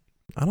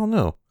 I don't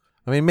know.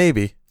 I mean,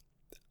 maybe.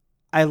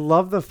 I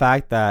love the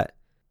fact that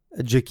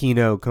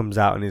Giacchino comes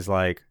out and he's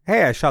like,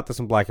 hey, I shot this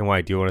in black and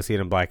white. Do you want to see it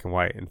in black and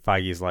white? And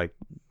Feige's like,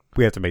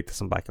 we have to make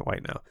this in black and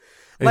white now.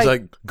 And he's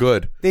like,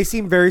 good. They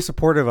seem very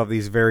supportive of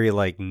these very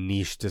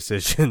niche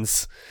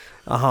decisions.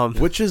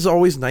 Which is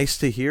always nice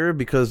to hear,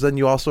 because then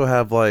you also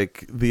have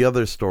the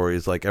other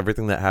stories,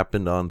 everything that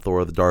happened on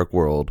Thor: The Dark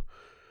World.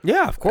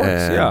 Yeah, of course.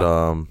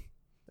 And,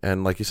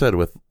 and like you said,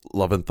 with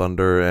Love and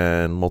Thunder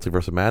and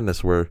Multiverse of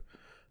Madness, where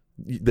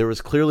there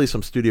was clearly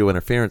some studio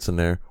interference in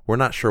there. We're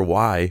not sure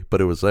why,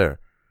 but it was there.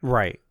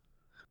 Right.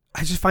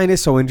 I just find it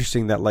so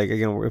interesting that,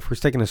 again, if we're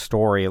taking a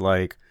story,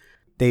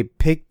 they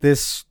picked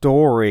this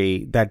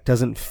story that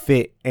doesn't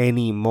fit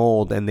any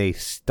mold and they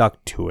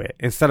stuck to it.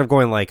 Instead of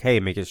going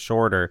hey, make it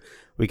shorter,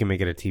 we can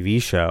make it a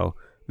TV show,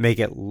 make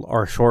it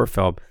our short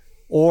film,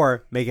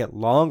 or make it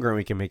longer and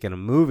we can make it a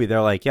movie. They're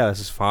yeah,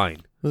 this is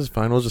fine. This is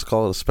fine. We'll just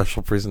call it a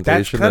special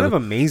presentation. That's kind of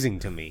amazing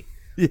to me.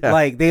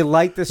 Yeah. They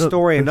like the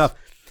story enough.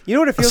 You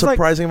know what it feels like? A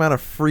surprising amount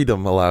of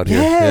freedom allowed here.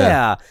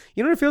 Yeah.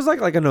 You know what it feels like?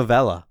 Like a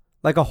novella.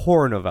 Like a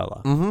horror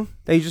novella. Mm-hmm.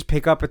 That you just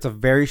pick up. It's a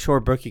very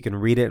short book. You can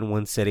read it in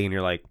one sitting and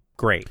you're like,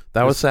 great.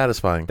 That was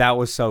satisfying. That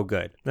was so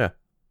good. Yeah.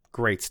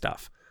 Great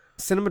stuff.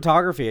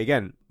 Cinematography,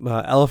 again,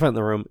 elephant in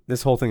the room.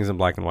 This whole thing is in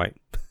black and white.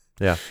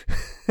 Yeah.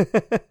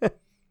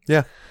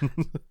 Yeah.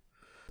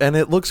 And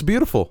it looks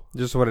beautiful.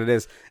 Just what it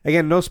is.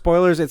 Again, no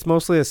spoilers. It's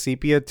mostly a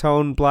sepia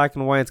tone black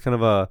and white. It's kind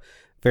of a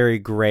very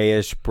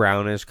grayish,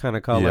 brownish kind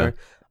of color.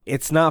 Yeah.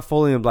 It's not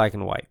fully in black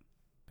and white.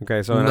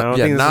 Okay, so I don't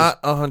think this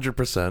not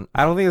 100%.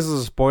 I don't think this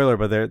is a spoiler,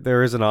 but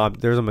there's a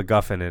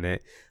MacGuffin in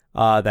it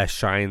that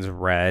shines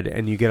red,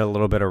 and you get a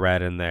little bit of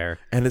red in there,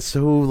 and it's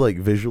so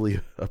visually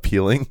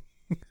appealing.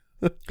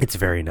 It's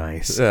very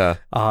nice. Yeah,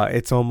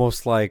 it's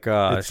almost like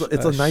it's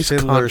a nice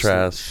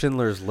contrast.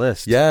 Schindler's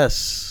List.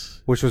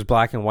 Yes, which was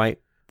black and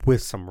white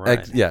with some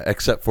red.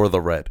 Except for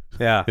the red.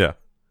 Yeah, yeah,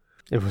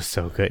 it was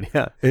so good.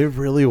 Yeah, it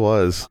really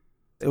was.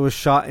 It was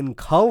shot in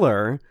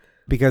color,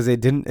 because they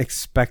didn't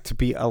expect to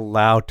be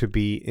allowed to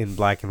be in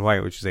black and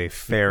white, which is a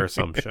fair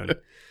assumption.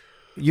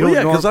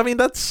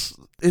 Because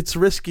it's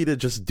risky to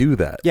just do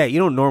that. Yeah, you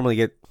don't normally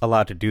get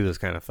allowed to do this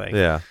kind of thing.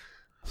 Yeah,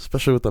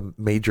 especially with a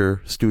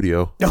major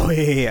studio. Oh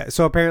yeah.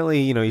 So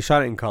apparently, he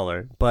shot it in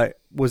color, but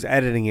was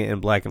editing it in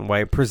black and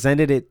white.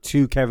 Presented it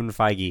to Kevin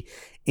Feige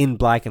in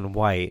black and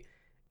white,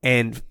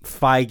 and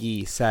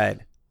Feige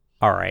said,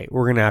 "All right,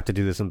 we're gonna have to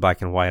do this in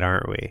black and white,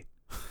 aren't we?"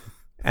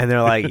 And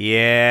they're like,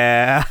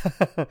 yeah.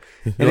 And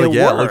You're like,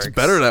 yeah, it works. looks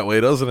better that way,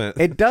 doesn't it?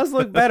 It does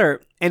look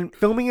better. And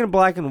filming in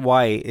black and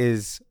white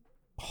is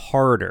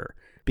harder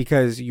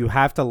because you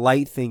have to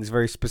light things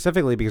very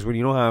specifically, because when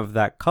you don't have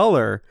that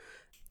color,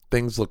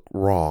 Things look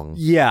wrong.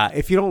 yeah,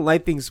 if you don't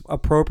light things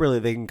appropriately,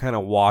 they can kind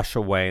of wash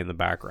away in the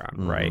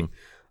background, right?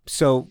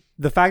 So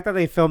the fact that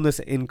they filmed this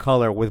in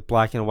color with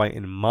black and white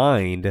in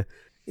mind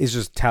is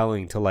just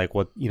telling to like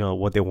what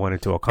they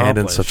wanted to accomplish. And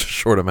in such a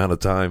short amount of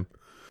time.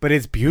 But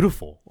it's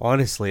beautiful.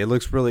 Honestly, it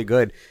looks really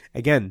good.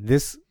 Again,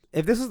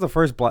 if this is the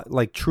first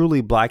truly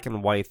black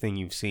and white thing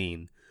you've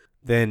seen,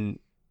 then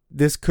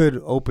this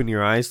could open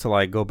your eyes to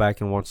like go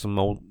back and watch some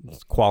old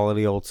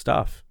quality old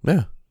stuff.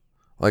 Yeah.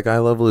 Like I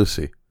Love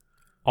Lucy.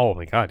 Oh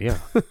my God, yeah.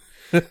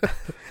 It's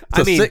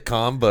a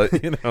sitcom, but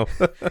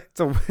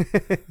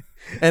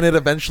and it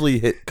eventually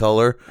hit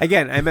color.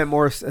 Again, I meant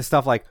more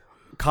stuff like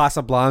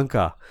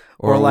Casablanca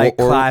Or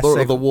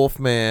classic the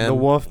Wolfman,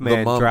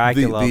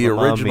 Dracula, the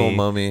original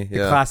Mummy, the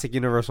classic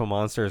Universal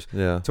monsters.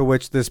 Yeah. To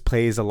which this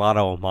pays a lot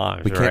of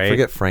homage. We can't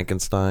forget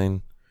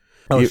Frankenstein.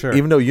 Oh, sure.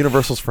 Even though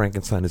Universal's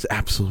Frankenstein is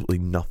absolutely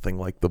nothing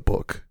like the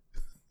book.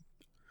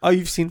 Oh,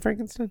 you've seen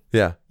Frankenstein?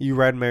 Yeah. You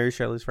read Mary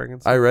Shelley's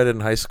Frankenstein? I read it in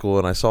high school,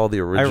 and I saw the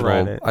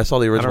original. I saw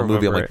the original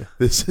movie. I'm like,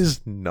 this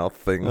is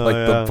nothing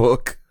like the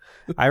book.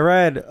 I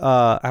read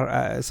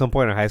at some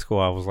point in high school,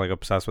 I was like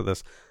obsessed with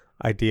this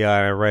idea.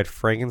 I read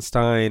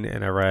Frankenstein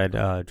and I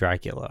read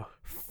Dracula.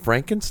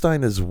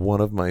 Frankenstein is one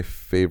of my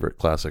favorite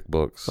classic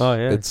books. Oh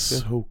yeah, it's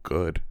so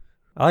good.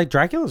 I like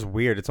Dracula's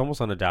weird. It's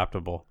almost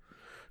unadaptable.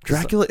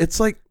 Dracula,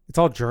 it's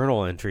all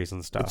journal entries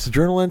and stuff. It's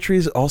journal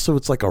entries. Also,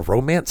 it's like a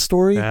romance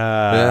story.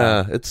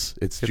 Yeah, it's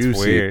juicy.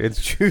 Weird.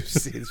 It's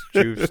juicy. It's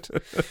juiced.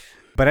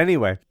 But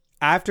anyway,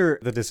 after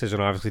the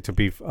decision, obviously, to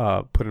be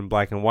put in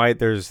black and white,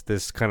 there's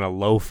this kind of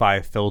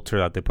lo-fi filter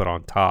that they put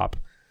on top,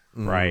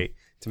 right,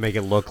 to make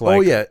it look like.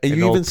 Oh yeah, and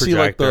you even see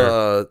like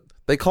projector.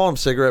 they call them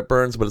cigarette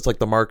burns, but it's like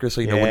the marker,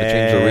 so you know when to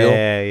change the reel.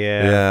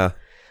 Yeah.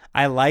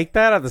 I like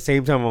that. At the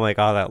same time, I'm like,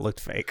 oh, that looked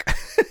fake.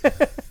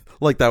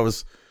 Like that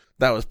was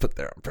put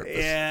there on purpose.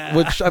 Yeah.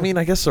 Which, I mean,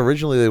 I guess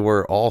originally they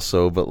were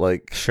also, but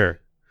like... Sure.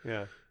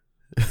 Yeah.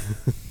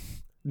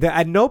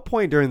 At no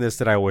point during this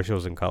did I wish it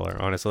was in color,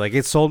 honestly. Like,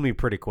 it sold me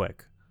pretty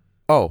quick.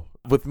 Oh,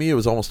 with me, it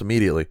was almost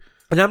immediately.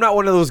 And I'm not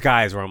one of those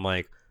guys where I'm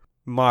like,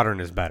 modern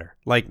is better.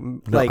 Like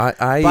black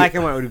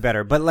and white would be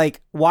better. But,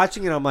 like,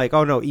 watching it, I'm like,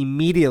 oh, no,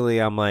 immediately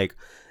I'm like,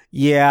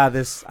 yeah,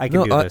 I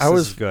can do this.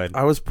 This is good.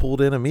 I was pulled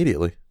in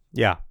immediately.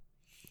 Yeah.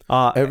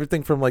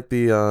 Everything from, like,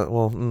 the...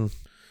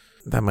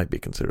 that might be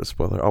considered a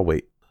spoiler. I'll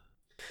wait.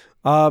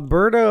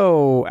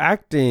 Birdo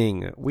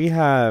acting. We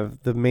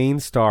have the main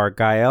star,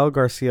 Gael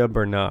Garcia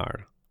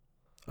Bernal.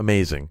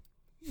 Amazing.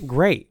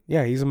 Great.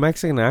 Yeah, he's a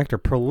Mexican actor.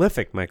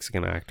 Prolific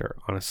Mexican actor,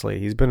 honestly.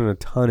 He's been in a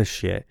ton of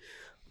shit.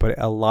 But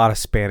a lot of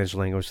Spanish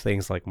language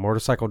things like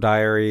Motorcycle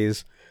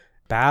Diaries,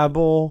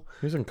 Babel.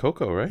 He was in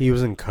Coco, right? He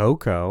was in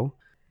Coco.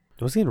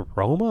 Was he in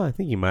Roma? I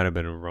think he might have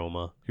been in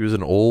Roma. He was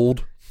in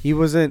Old. He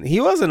wasn't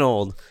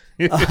Old.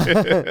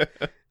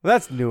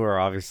 That's newer,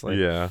 obviously.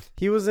 Yeah.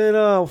 He was in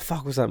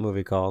fuck was that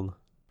movie called?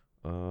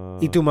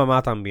 Y tu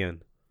mamá también.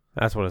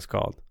 That's what it's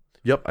called.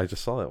 Yep, I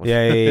just saw that one.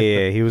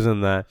 Yeah. He was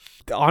in that.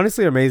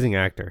 Honestly, amazing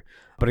actor.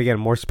 But again,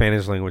 more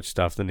Spanish language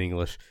stuff than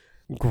English.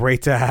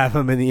 Great to have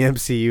him in the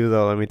MCU,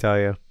 though, let me tell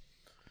you.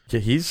 Yeah,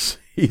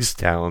 he's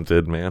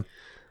talented, man.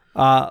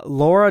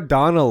 Laura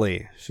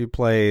Donnelly. She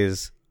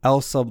plays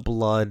Elsa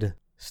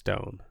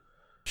Bloodstone.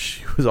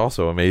 She was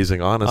also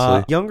amazing,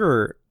 honestly.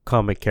 Younger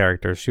comic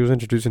character. She was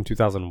introduced in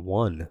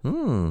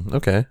 2001.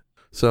 Okay.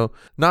 So,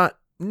 not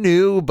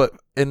new, but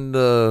in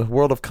the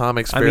world of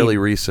comics, fairly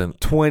recent.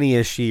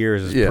 20-ish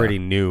years is pretty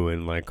new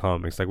in like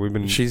comics. Like we've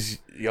been. She's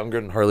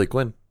younger than Harley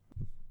Quinn.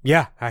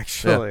 Yeah,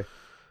 actually. Yeah.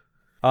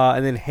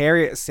 And then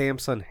Harriet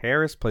Sampson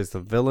Harris plays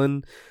the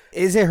villain.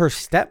 Is it her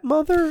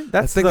stepmother?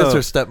 That's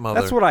her stepmother.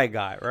 That's what I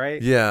got,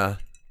 right? Yeah.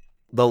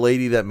 The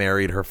lady that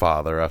married her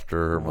father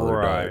after her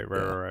mother died.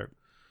 Right.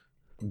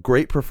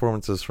 Great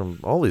performances from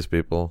all these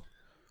people.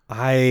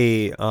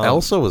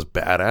 Elsa was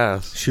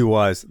badass. She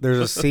was. There's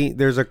a scene.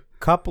 There's a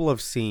couple of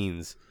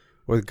scenes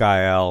with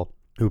Gael,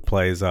 who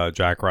plays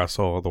Jack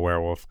Russell, the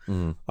werewolf,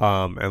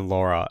 and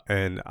Laura,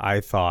 and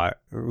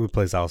who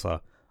plays Elsa.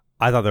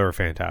 I thought they were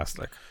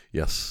fantastic.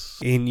 Yes.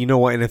 And you know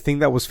what? And I think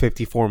that was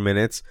 54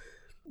 minutes.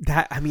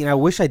 I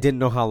wish I didn't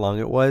know how long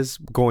it was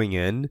going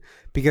in,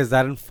 because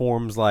that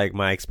informs like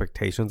my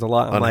expectations a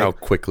lot. On how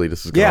quickly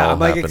this is going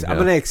to happen. I'm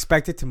going to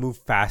expect it to move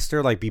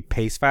faster, like be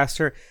paced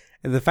faster.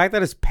 And the fact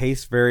that it's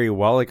paced very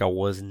well, like I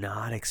was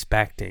not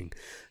expecting.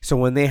 So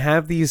when they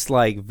have these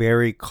like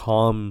very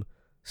calm,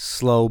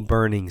 slow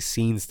burning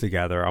scenes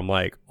together, I'm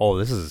like, oh,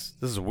 this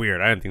is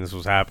weird. I didn't think this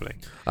was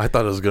happening. I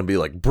thought it was going to be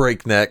like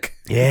breakneck.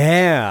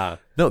 Yeah.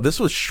 No, this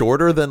was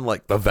shorter than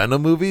like the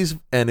Venom movies,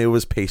 and it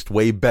was paced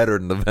way better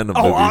than the Venom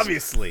movies. Oh,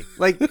 obviously.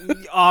 Like,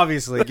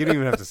 obviously. You don't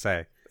even have to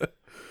say.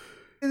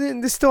 And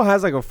then this still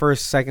has like a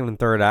first, second, and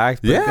third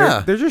act. But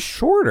Yeah. they're just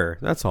shorter.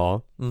 That's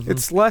all. Mm-hmm.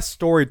 It's less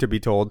story to be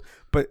told,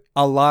 but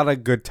a lot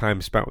of good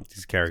time spent with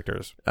these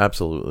characters.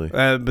 Absolutely.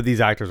 But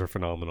these actors are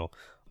phenomenal.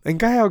 And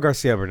Gael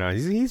Garcia Bernal,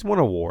 he's won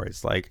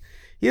awards. Like,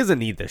 he doesn't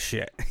need this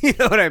shit. You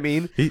know what I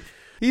mean?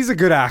 He's a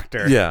good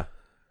actor. Yeah.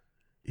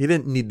 He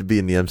didn't need to be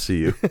in the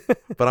MCU,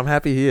 but I'm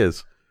happy he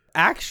is.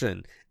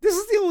 Action. This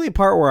is the only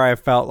part where I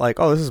felt like,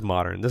 oh, this is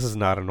modern. This is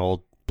not an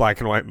old black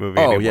and white movie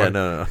anymore. Yeah,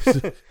 no.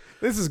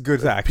 This is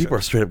good action. People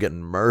are straight up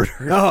getting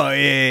murdered. Oh,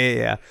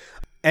 yeah.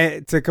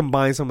 And to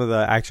combine some of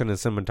the action and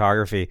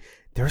cinematography,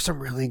 there are some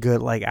really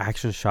good like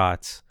action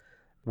shots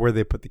where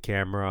they put the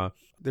camera.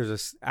 There's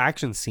this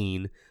action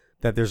scene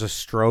that there's a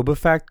strobe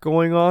effect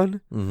going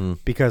on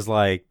because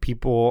like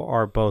people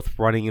are both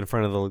running in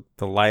front of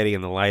the lighting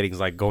and the lighting's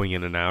like going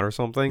in and out or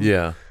something.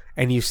 Yeah.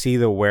 And you see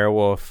the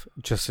werewolf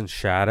just in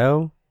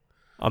shadow.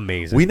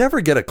 Amazing. We never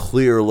get a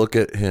clear look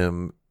at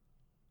him.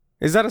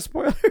 Is that a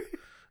spoiler?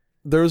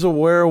 There's a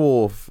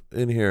werewolf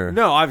in here.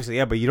 No, obviously,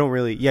 yeah, but you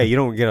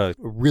don't get a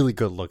really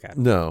good look at it.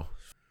 No.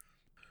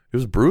 It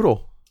was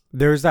brutal.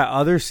 There's that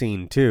other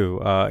scene too,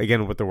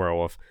 again with the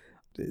werewolf.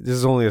 This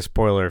is only a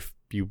spoiler if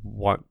you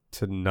want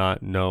to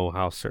not know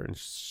how certain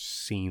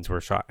scenes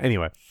were shot.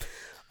 Anyway,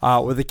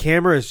 where the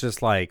camera is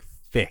just like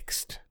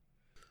fixed.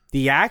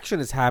 The action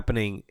is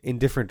happening in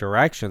different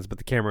directions, but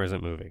the camera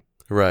isn't moving.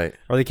 Right.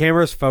 Or the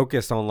camera is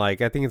focused on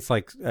like, I think it's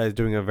like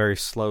doing a very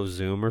slow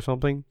zoom or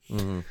something.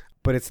 Mm-hmm.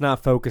 But it's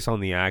not focused on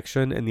the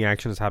action, and the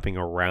action is happening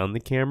around the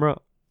camera.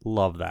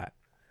 Love that.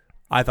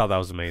 I thought that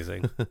was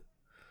amazing.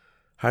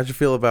 How'd you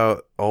feel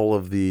about all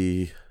of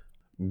the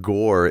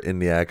gore in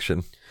the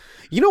action?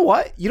 You know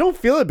what? You don't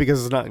feel it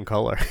because it's not in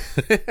color.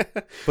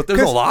 But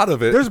there's a lot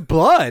of it. There's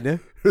blood.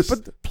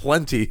 But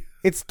plenty.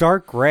 It's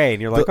dark gray,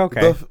 and you're like,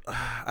 okay.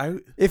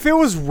 If it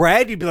was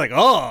red, you'd be like,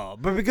 oh.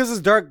 But because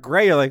it's dark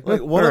gray, you're like,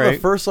 one of the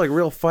first like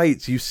real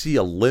fights, you see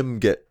a limb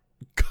get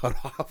cut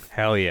off.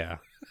 Hell yeah.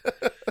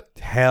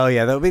 Hell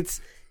yeah. There's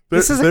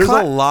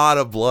a lot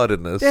of blood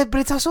in this. Yeah, but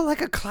it's also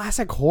like a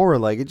classic horror.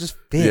 Like, it just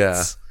fits.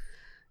 Yeah.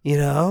 You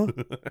know?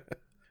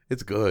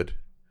 It's good.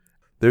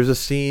 There's a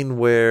scene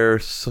where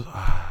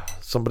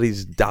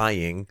somebody's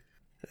dying.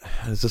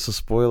 Is this a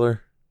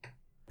spoiler?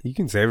 You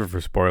can save it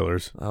for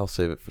spoilers. I'll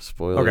save it for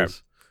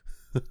spoilers.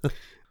 Okay.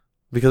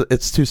 Because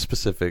it's too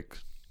specific.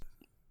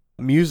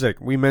 Music,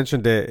 we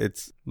mentioned it.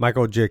 It's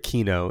Michael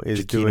Giacchino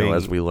is doing,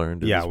 as we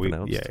learned.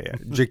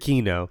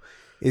 Giacchino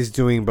is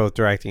doing both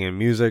directing and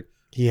music.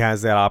 He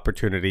has that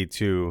opportunity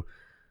to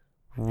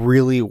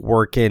really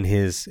work in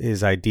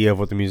his idea of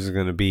what the music is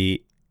going to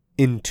be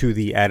into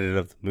the edit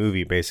of the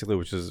movie, basically,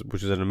 which is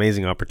an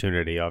amazing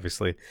opportunity,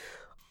 obviously.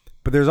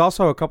 But there's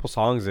also a couple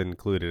songs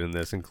included in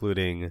this,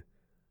 including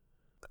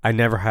I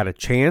Never Had a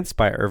Chance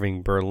by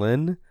Irving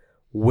Berlin,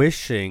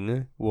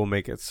 Wishing Will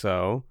Make It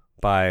So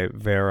by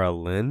Vera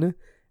Lynn,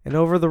 and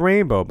Over the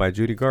Rainbow by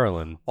Judy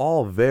Garland.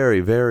 All very,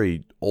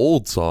 very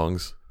old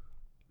songs.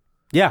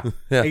 Yeah.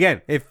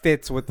 Again, it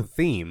fits with the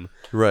theme.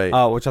 Right.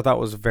 Which I thought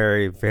was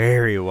very,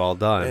 very well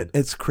done.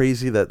 It's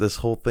crazy that this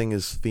whole thing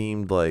is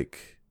themed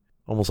like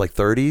almost like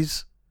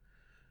 30s.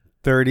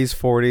 30s,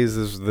 40s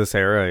is this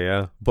era,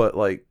 yeah. But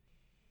like,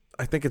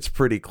 I think it's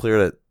pretty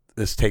clear that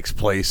this takes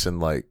place in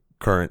like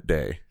current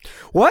day.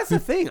 Well, that's the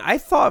thing. I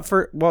thought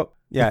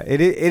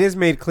it is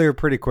made clear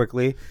pretty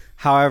quickly.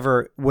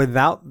 However,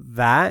 without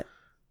that,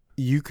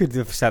 you could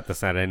have set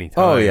this at any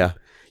time. Oh, yeah.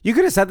 You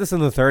could have set this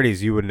in the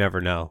 30s. You would never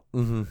know.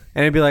 Mm-hmm.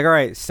 And it'd be like, all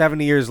right,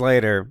 70 years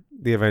later,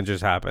 the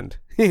Avengers happened.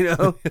 You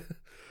know?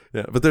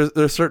 Yeah, but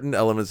there's certain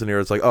elements in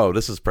here. It's like, oh,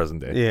 this is present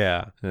day.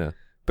 Yeah. Yeah.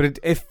 But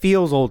it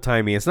feels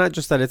old-timey. It's not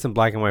just that it's in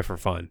black and white for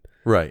fun.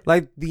 Right.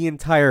 Like, the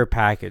entire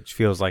package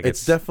feels like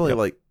it's definitely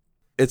like,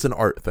 it's an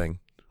art thing.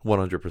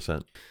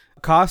 100%.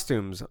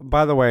 Costumes,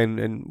 by the way,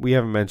 and we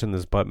haven't mentioned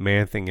this, but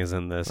Man-Thing is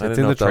in this. It's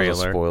in the trailer. That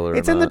was a spoiler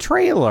it's in the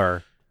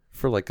trailer.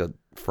 For like a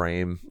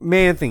frame.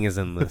 Man-Thing is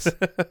in this.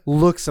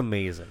 Looks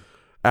amazing.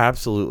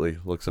 Absolutely.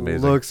 Looks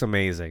amazing. Looks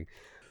amazing.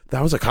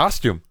 That was a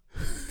costume.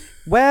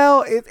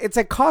 Well, it's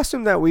a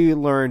costume that we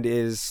learned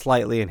is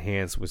slightly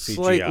enhanced with CGI.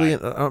 Slightly,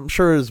 I'm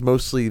sure it's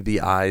mostly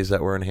the eyes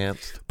that were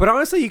enhanced. But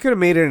honestly, you could have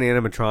made it an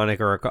animatronic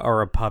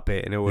or a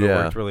puppet, and it would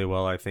have worked really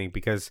well, I think,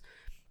 because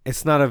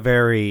it's not a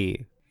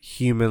very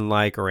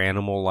human-like or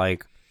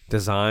animal-like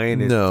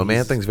design. No,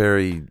 Man-Thing's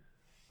very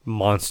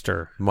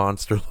monster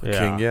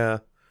looking. Yeah.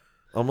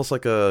 Almost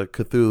like a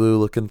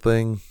Cthulhu-looking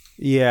thing.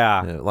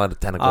 Yeah. A lot of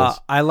tentacles.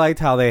 I liked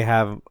how they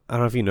have, I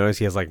don't know if you noticed,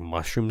 he has like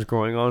mushrooms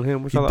growing on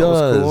him, which I thought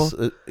was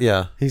cool.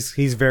 Yeah.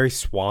 He's very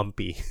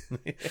swampy.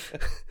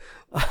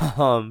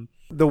 The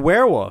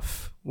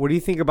werewolf, what do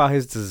you think about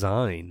his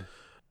design?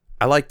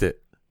 I liked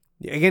it.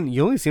 Again,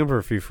 you only see him for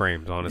a few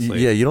frames, honestly.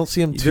 Yeah, you don't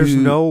see him There's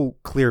no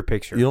clear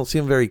picture. You don't see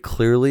him very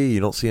clearly. You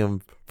don't see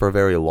him for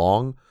very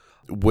long.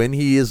 When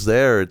he is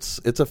there, it's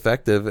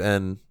effective,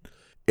 and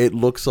it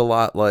looks a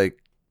lot like,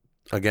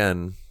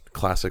 again,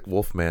 classic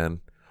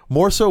Wolfman.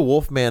 More so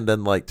Wolfman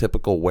than like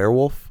typical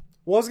werewolf.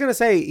 Well, I was gonna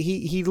say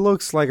he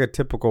looks like a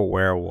typical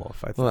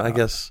werewolf. I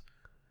guess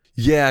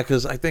Yeah,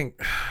 because I think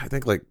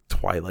like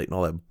Twilight and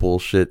all that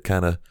bullshit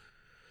kind of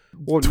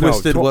Well,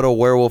 twisted what a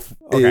werewolf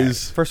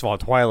is. First of all,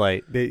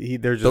 Twilight. They're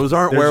just Those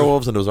aren't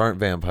werewolves and those aren't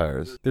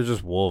vampires. They're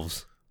just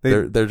wolves.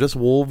 They're just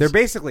wolves. They're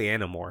basically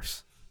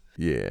animorphs.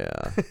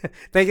 Yeah.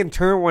 They can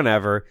turn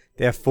whenever.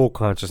 They have full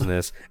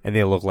consciousness, and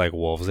they look like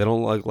wolves. They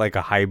don't look like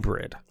a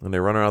hybrid. And they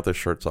run around with their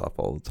shirts off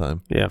all the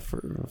time. Yeah,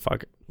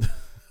 fuck it.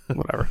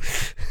 Whatever.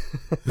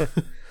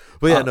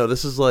 But yeah, no,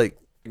 this is like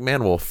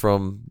Man-Wolf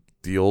from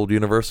the old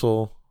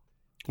Universal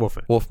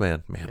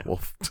Wolfman.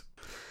 Man-Wolf.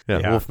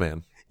 Yeah.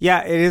 Wolfman.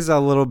 Yeah, it is a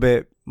little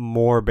bit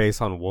more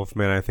based on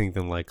Wolfman, I think,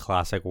 than like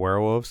classic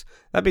werewolves.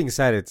 That being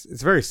said,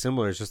 it's very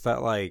similar. It's just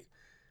that like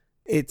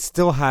it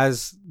still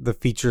has the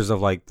features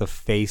of like the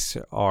face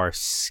are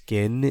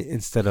skin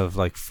instead of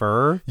like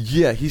fur.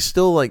 Yeah, he's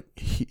still like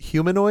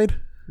humanoid.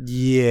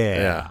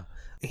 Yeah.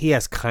 He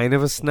has kind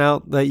of a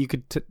snout that you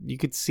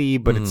could see,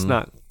 but it's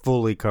not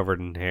fully covered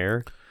in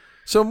hair.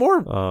 So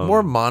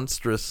more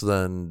monstrous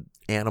than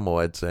animal,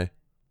 I'd say,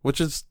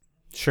 which is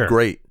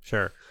great.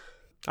 Sure.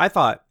 I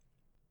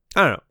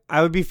don't know.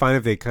 I would be fine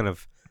if they kind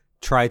of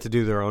tried to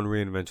do their own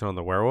reinvention on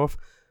the werewolf,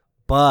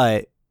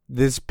 but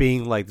this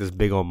being like this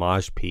big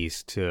homage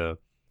piece to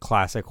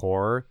classic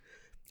horror,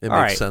 it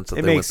makes sense that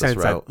they went this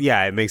route.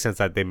 It makes sense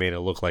that they made it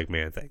look like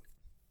Man-Thing.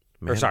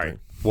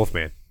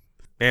 Wolfman.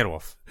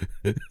 Man-Wolf.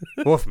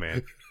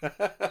 Wolfman.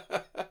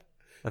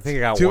 I think I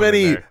got too one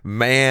many in there.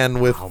 Man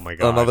with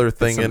another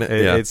thing in it.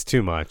 It's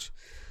too much.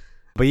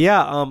 But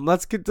yeah,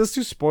 let's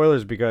do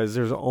spoilers because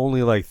there's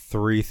only like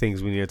 3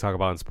 things we need to talk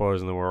about in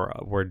spoilers, and then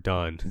we're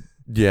done.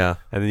 Yeah,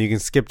 and then you can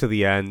skip to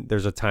the end.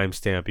 There's a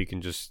timestamp you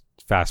can just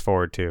fast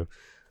forward to.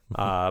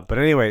 But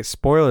anyway,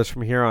 spoilers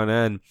from here on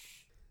in.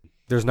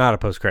 There's not a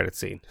post-credit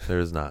scene. There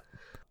is not.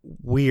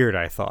 Weird,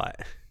 I thought.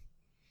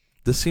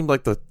 This seemed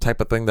like the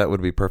type of thing that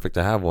would be perfect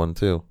to have one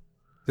too.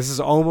 This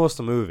is almost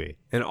a movie,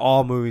 and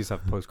all movies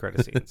have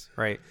post-credit scenes,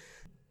 right?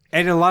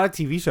 And a lot of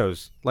TV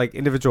shows, like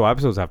individual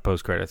episodes, have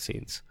post-credit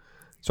scenes.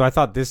 So I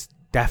thought this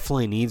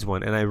definitely needs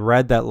one. And I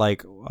read that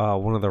like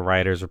one of the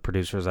writers or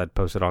producers had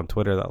posted on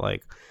Twitter that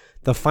like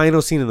the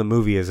final scene of the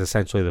movie is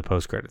essentially the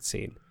post-credit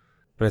scene.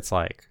 But it's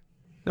like,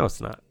 no,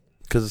 it's not.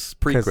 Because it's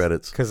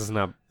pre-credits. Because it's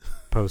not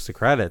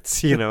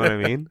post-credits. You know what I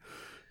mean?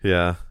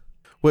 Yeah.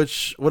 What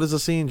is the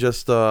scene?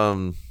 Just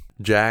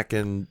Jack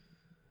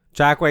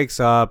wakes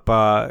up.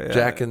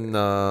 Jack and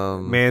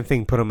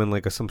Man-Thing put him in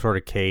like some sort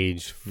of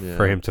cage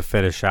for him to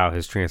finish out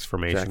his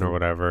transformation or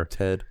whatever.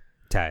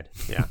 Ted,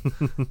 yeah.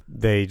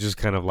 They just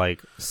kind of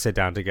like sit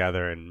down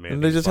together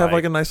and they just have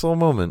like a nice little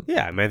moment.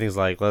 Yeah, Man-Thing's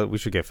like, we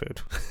should get food.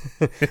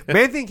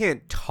 Man-Thing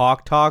can't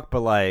talk,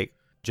 but like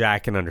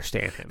Jack can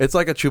understand him. It's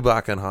like a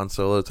Chewbacca and Han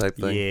Solo type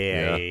thing.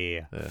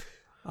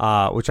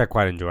 Yeah. Which I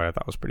quite enjoyed. I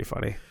thought was pretty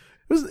funny.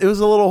 It was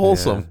a little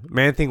wholesome. Yeah.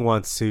 Man-Thing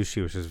wants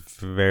sushi, which is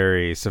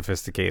very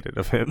sophisticated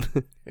of him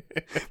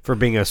for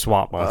being a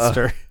swamp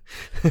monster.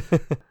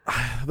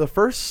 The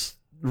first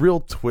real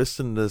twist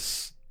in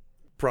this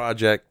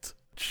project,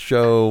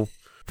 show,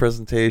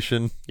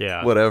 presentation,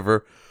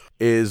 whatever,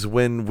 is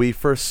when we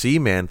first see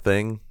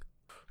Man-Thing,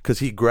 because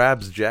he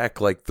grabs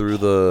Jack like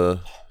through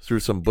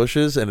some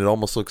bushes, and it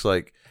almost looks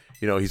like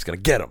he's gonna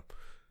get him.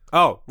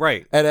 Oh,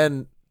 right. And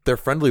then they're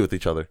friendly with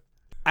each other.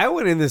 I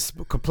went in this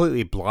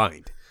completely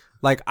blind.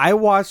 Like, I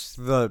watched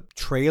the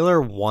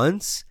trailer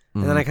once,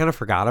 and then I kind of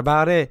forgot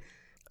about it.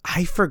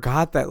 I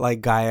forgot that,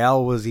 like,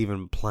 Gael was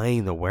even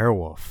playing the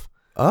werewolf.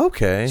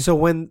 Okay. So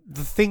when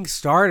the thing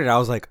started, I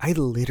was like, I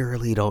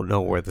literally don't know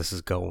where this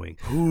is going.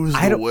 Who's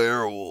the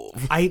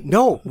werewolf?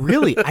 No,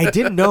 really. I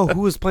didn't know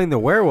who was playing the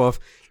werewolf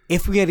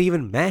if we had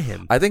even met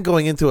him. I think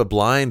going into it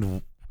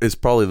blind is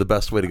probably the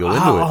best way to go into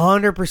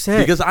it. 100%.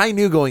 Because I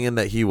knew going in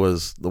that he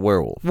was the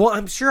werewolf. Well,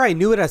 I'm sure I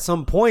knew it at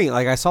some point.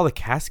 Like, I saw the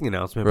casting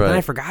announcement, but then I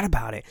forgot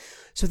about it.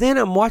 So then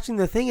I'm watching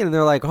the thing, and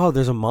they're like, oh,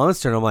 there's a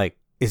monster. And I'm like,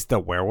 is the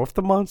werewolf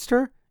the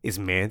monster? Is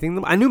Man-Thing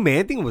the... I knew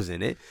Man-Thing was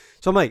in it.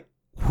 So I'm like,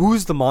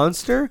 who's the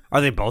monster? Are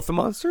they both the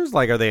monsters?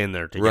 Like, are they in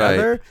there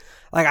together? Right.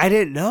 Like, I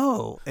didn't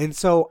know. And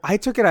so I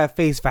took it at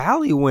face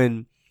value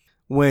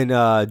when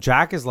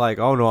Jack is like,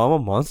 oh, no, I'm a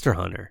monster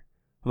hunter.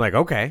 I'm like,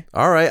 okay.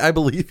 All right, I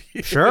believe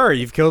you. Sure,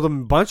 you've killed a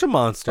bunch of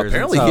monsters.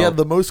 Apparently he had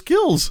the most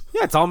kills.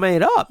 Yeah, it's all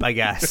made up, I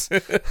guess.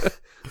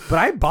 But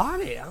I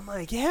bought it. I'm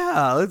like,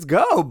 yeah, let's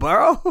go,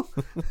 bro.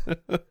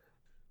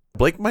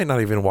 Blake might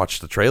not even watch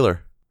the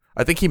trailer.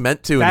 I think he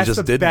meant to, and he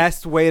just didn't.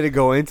 That's the best way to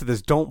go into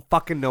this. Don't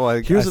fucking know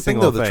Here's the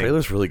thing, though. The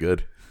trailer's really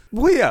good.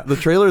 Well, yeah. The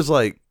trailer's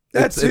like...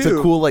 It's a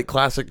cool, like,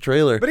 classic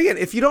trailer. But again,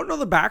 if you don't know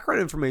the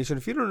background information,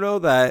 if you don't know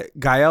that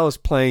Gael is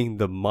playing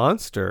the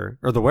monster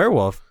or the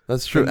werewolf...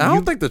 That's true. I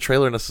don't think the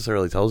trailer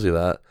necessarily tells you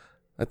that.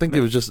 I think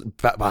it was just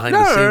behind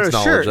the scenes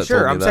knowledge that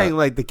told me I'm that. saying,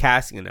 like, the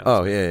casting announcement.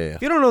 Oh, yeah.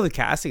 If you don't know the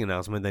casting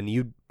announcement, then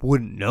you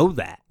wouldn't know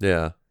that.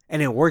 Yeah.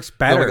 And it works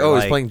better.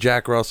 He's playing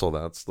Jack Russell.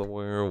 That's the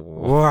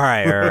werewolf.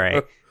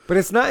 Right. But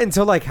it's not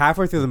until, like,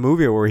 halfway through the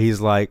movie where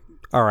he's like,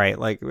 all right,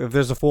 like, if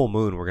there's a full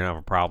moon, we're going to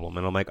have a problem.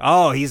 And I'm like,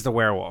 oh, he's the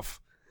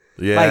werewolf.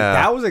 Yeah. Like,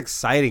 that was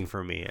exciting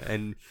for me.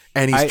 And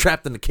he's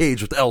trapped in the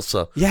cage with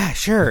Elsa. Yeah,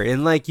 sure.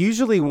 And, like,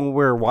 usually when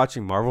we're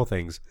watching Marvel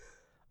things,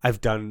 I've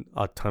done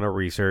a ton of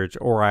research,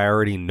 or I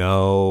already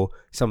know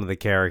some of the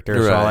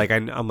characters. Right.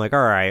 So I'm like,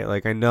 all right,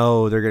 like I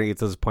know they're gonna get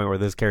to this point where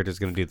this character is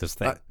gonna do this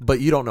thing.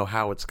 But you don't know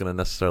how it's going to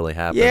necessarily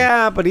happen.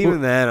 Yeah, but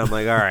even then, I'm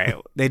like, all right,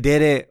 they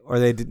did it, or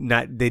they did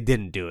not. They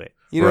didn't do it.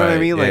 You know what I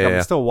Right, mean? Like yeah.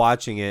 I'm still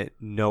watching it,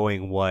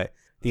 knowing what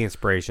the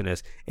inspiration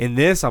is. In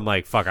this, I'm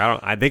like, fuck,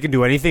 they can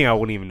do anything. I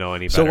wouldn't even know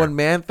any better. So when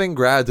Man-Thing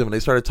grabbed him and they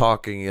started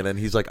talking, and then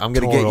he's like, I'm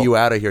going to get Total- you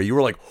out of here, you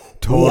were like,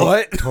 total,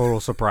 what? Total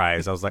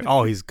surprise. I was like,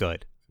 oh, he's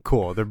good.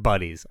 Cool. They're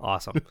buddies.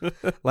 Awesome.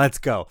 Let's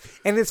go.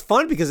 And it's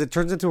fun because it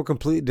turns into a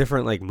completely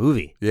different like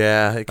movie.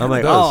 Yeah, it I'm kinda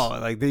like, does. oh,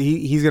 like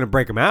he's going to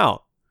break him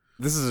out.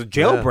 This is a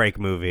jailbreak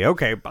movie.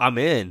 Okay, I'm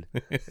in.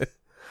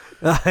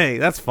 Hey,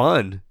 that's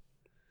fun.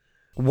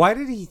 Why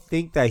did he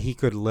think that he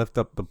could lift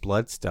up the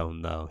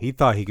bloodstone, though? He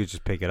thought he could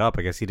just pick it up.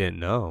 I guess he didn't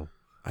know.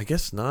 I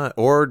guess not.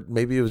 Or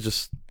maybe it was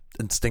just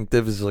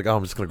instinctive. He's like, oh,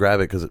 I'm just going to grab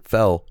it because it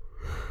fell.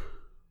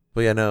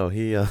 But yeah, no,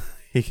 he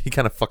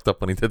kind of fucked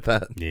up when he did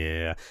that.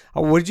 Yeah.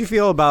 What did you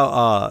feel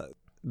about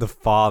the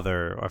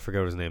father? I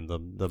forget his name.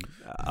 The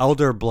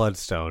elder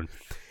Bloodstone.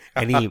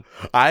 And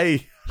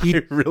I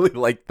really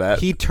like that.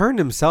 he turned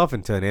himself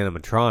into an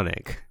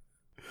animatronic.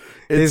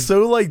 It's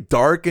so like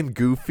dark and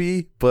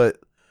goofy, but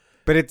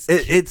it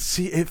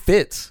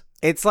fits.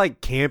 It's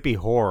like campy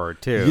horror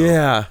too.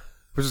 Yeah.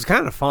 Which is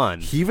kind of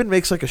fun. He even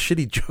makes like a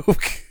shitty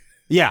joke.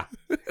 Yeah.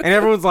 And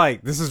everyone's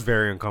like, this is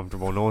very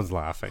uncomfortable. No one's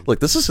laughing. Like,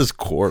 this is his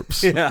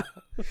corpse. Yeah.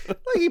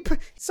 Like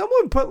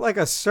someone put like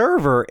a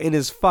server in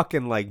his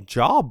fucking like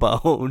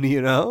jawbone,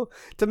 you know,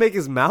 to make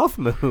his mouth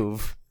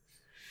move.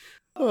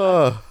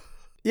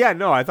 Yeah,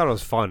 no, I thought it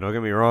was fun. Don't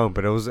get me wrong,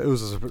 but it was a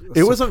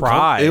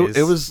surprise.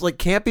 It was like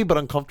campy but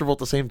uncomfortable at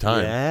the same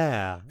time.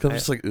 Yeah. I'm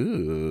just like,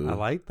 ooh. I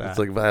like that. It's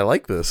like, I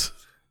like this.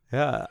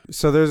 Yeah.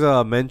 So there's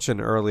a mention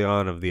early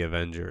on of the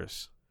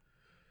Avengers.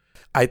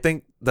 I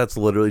think that's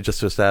literally just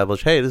to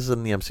establish, hey, this is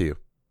in the MCU.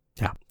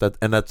 Yeah.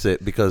 And that's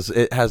it, because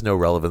it has no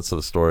relevance to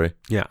the story.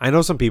 Yeah, I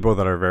know some people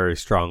that are very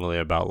strongly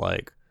about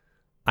like,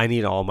 I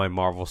need all my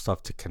Marvel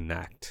stuff to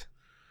connect.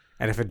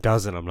 And if it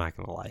doesn't, I'm not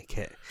going to like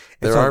it.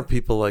 There are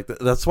people like that.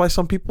 That's why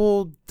some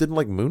people didn't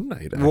like Moon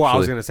Knight, actually. Well, I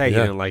was going to say he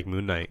Yeah. didn't like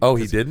Moon Knight. Oh,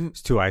 he didn't?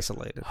 It's too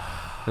isolated.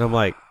 And I'm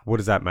like, what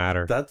does that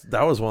matter?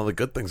 That was one of the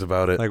good things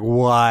about it. Like,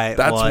 why?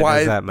 That's what why.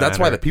 does that matter? That's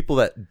why the people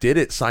that did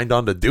it signed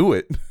on to do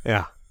it.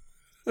 Yeah.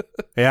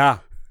 Yeah.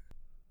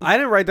 I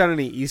didn't write down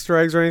any Easter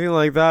eggs or anything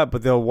like that,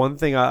 but the one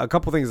thing, a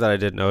couple things that I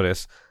did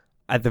notice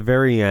at the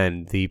very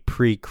end, the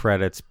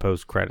pre-credits,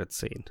 post-credits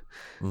scene,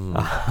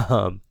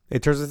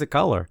 it turns into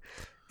color,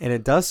 and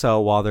it does so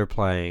while they're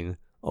playing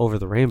Over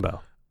the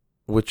Rainbow,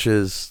 Which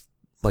is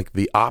like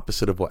the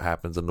opposite of what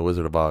happens in The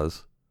Wizard of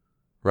Oz,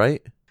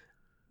 right?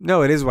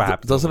 No, it is what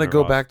happens. Doesn't in it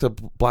go Wizard of Oz. back to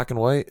black and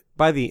white?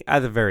 at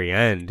the very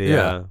end? Yeah,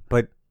 Yeah.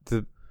 but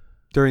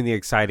during the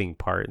exciting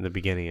part in the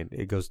beginning,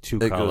 it goes to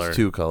color. It goes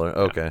to color.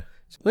 Okay.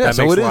 That Yeah,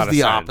 so makes it a lot is of the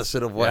sense.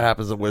 opposite of what Yeah.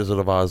 happens in Wizard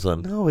of Oz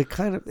then. No,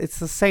 it's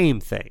the same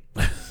thing.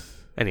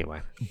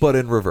 Anyway. But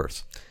in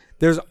reverse.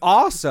 There's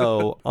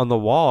also on the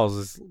walls,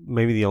 is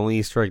maybe the only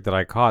Easter egg that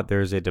I caught,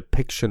 there's a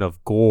depiction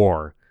of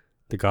Gore,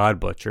 the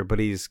God Butcher, but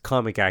he's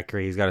comic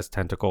accurate. He's got his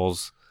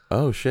tentacles.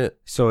 Oh, shit.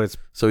 So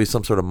So he's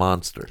some sort of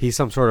monster. he's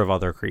some sort of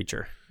other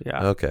creature.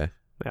 Yeah. Okay.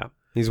 Yeah.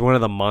 He's one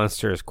of the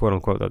monsters, quote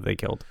unquote, that they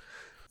killed.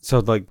 So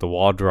like the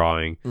wall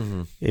drawing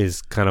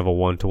is kind of a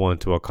one-to-one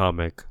to a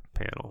comic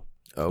panel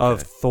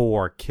of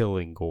Thor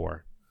killing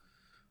Gore.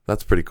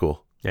 That's pretty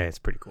cool. Yeah, it's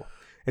pretty cool.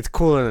 It's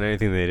cooler than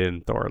anything they did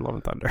in Thor: Love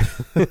and Thunder.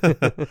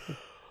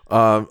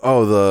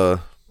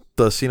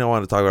 The scene I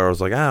wanted to talk about, I was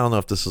like, I don't know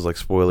if this is like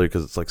spoiler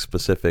because it's like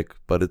specific,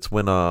 but it's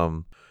when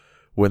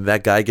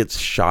that guy gets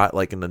shot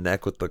like in the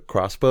neck with the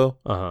crossbow,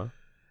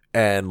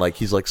 and like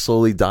he's like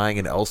slowly dying,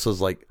 and Elsa's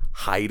like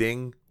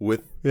hiding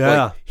with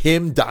like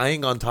him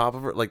dying on top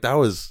of her. Like that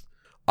was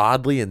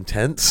oddly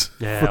intense.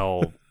 Yeah,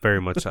 oh, very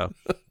much so.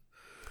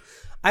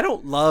 I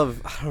don't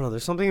know.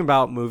 There's something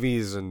about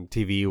movies and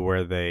TV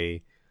where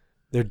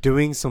they're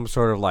doing some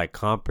sort of like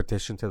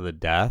competition to the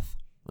death.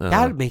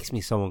 That makes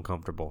me so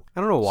uncomfortable. I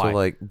don't know why. So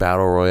like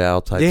battle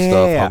royale type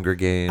stuff, Hunger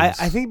Games.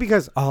 I think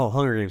because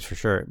Hunger Games for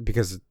sure,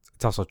 because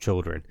it's also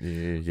children.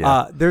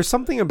 Yeah. There's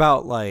something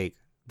about like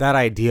that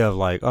idea of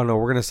like, oh no,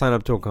 we're gonna sign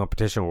up to a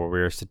competition where we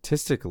are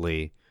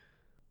statistically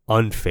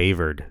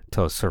unfavored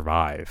to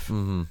survive.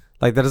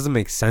 Like that doesn't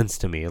make sense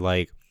to me.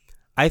 Like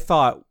I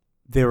thought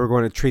they were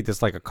going to treat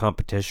this like a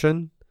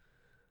competition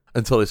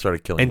until they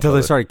started killing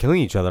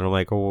each other. And I'm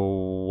like,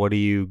 oh, what do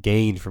you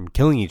gain from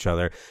killing each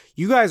other?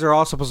 You guys are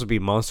all supposed to be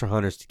monster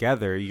hunters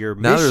together.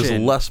 Now there's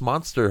less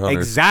monster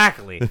hunters.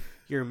 Exactly.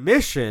 Your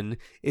mission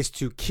is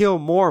to kill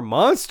more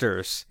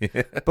monsters.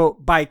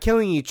 But by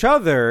killing each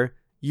other,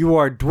 you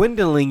are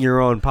dwindling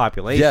your own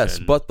population. Yes,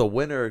 but the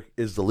winner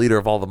is the leader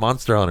of all the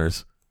monster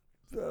hunters.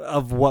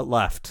 Of what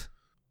left?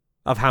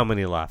 Of how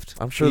many left?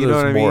 I'm sure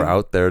there's more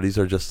out there. These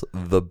are just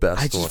the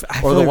best ones.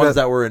 Or the ones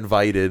that were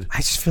invited. I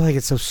just feel like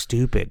it's so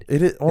stupid.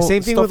 It is. Well,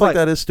 same thing stuff with like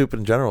that is stupid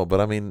in general, but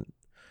I mean...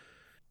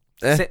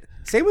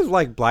 Same with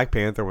like Black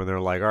Panther when they're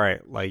like, all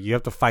right, like you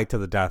have to fight to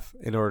the death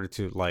in order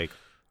to like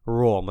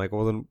rule. I'm like,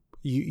 well then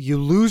you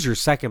lose your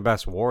second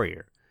best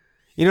warrior.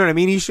 You know what I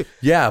mean? You should.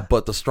 Yeah,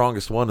 but the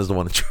strongest one is the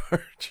one in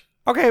charge.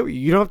 Okay,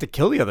 you don't have to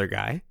kill the other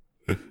guy.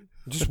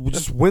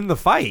 Just win the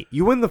fight.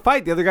 You win the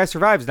fight, the other guy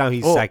survives. Now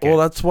he's second. Well,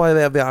 that's why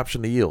they have the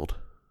option to yield.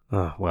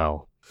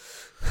 Well.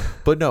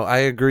 But no, I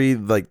agree.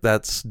 Like,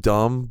 that's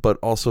dumb, but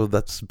also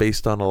that's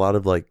based on a lot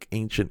of like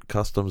ancient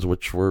customs,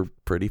 which were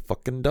pretty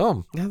fucking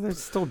dumb. Yeah, they're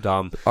still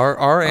dumb.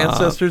 Our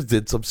ancestors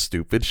did some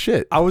stupid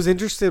shit. I was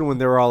interested when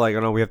they were all like,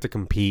 "Oh no, we have to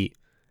compete,"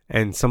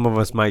 and some of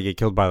us might get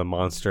killed by the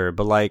monster,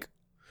 but like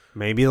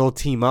maybe they'll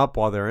team up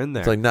while they're in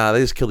there. It's like, nah, they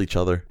just killed each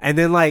other. And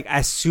then like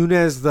as soon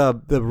as the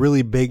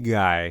really big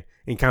guy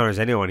encounters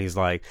anyone, he's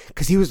like,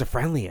 because he was the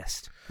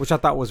friendliest. Which I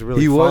thought was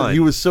really fun. He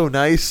was so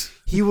nice.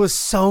 He was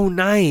so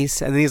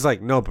nice. And then he's like,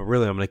 no, but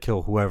really, I'm going to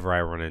kill whoever I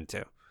run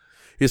into.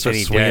 He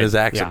starts swinging his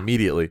axe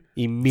immediately.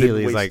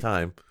 Immediately. Didn't He's waste like,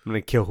 time. I'm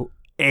going to kill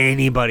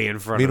anybody in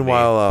front of me.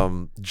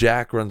 Meanwhile,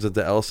 Jack runs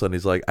into Elsa and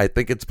he's like, I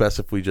think it's best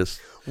if we just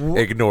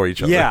ignore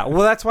each other. Yeah,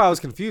 well, that's why I was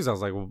confused. I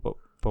was like, well,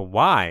 but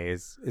why?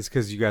 It's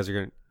because you guys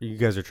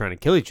are trying to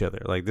kill each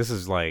other. Like, this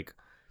is like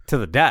to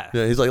the death.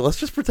 Yeah, he's like, let's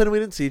just pretend we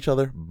didn't see each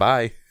other.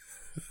 Bye.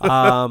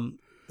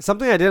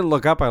 Something I didn't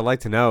look up I'd like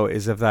to know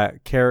is if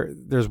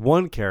there's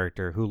one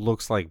character who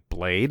looks like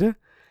Blade,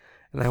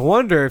 and I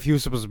wonder if he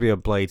was supposed to be a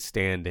Blade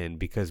stand-in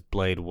because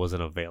Blade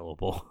wasn't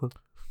available.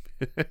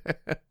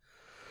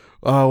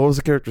 What was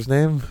the character's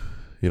name?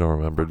 You don't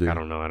remember, dude? I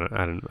don't know. I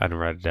didn't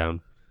write it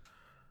down.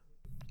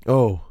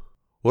 Oh,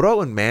 what about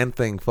when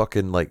Man-Thing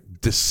fucking like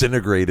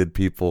disintegrated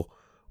people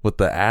with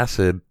the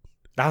acid?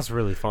 That's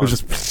really fun. It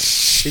was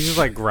just he just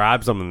like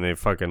grabs them and they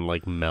fucking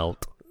like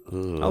melt.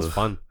 Ugh. That was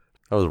fun.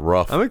 That was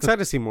rough. I'm excited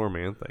to see more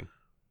Man-Thing.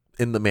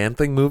 In the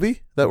Man-Thing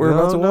movie that we're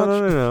about to watch?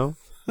 No.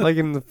 Like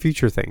in the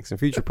future things, in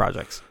future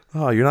projects.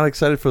 Oh, you're not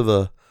excited for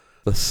the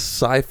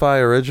sci-fi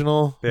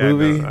original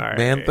movie, Right,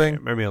 Man-Thing?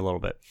 Maybe a little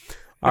bit.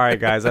 All right,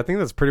 guys. I think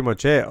that's pretty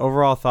much it.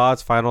 Overall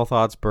thoughts, final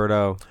thoughts,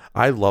 Berto.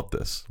 I love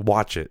this.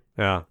 Watch it.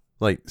 Yeah.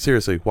 Like,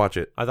 seriously, watch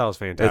it. I thought it was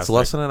fantastic. It's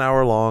less than an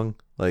hour long.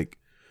 Like,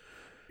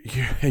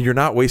 you're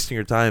not wasting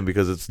your time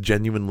because it's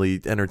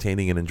genuinely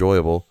entertaining and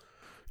enjoyable.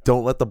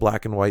 Don't let the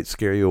black and white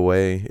scare you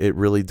away. It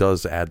really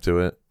does add to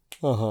it.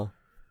 Uh-huh.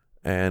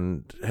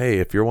 And, hey,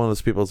 if you're one of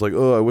those people that's like,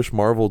 oh, I wish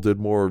Marvel did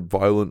more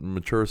violent and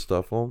mature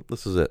stuff, well,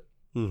 this is it.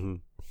 Mm-hmm.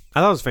 I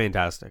thought it was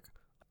fantastic.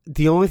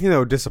 The only thing that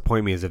would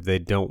disappoint me is if they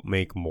don't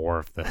make more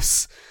of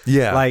this.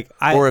 Yeah. Like,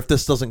 or if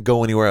this doesn't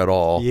go anywhere at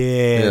all.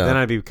 Yeah, then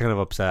I'd be kind of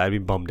upset. I'd be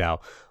bummed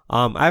out.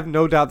 I have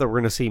no doubt that we're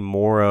going to see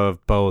more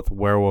of both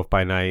Werewolf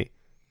by Night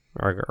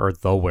or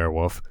the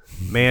Werewolf,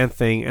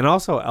 Man-Thing, and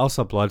also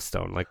Elsa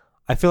Bloodstone. Like,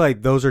 I feel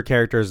like those are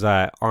characters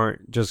that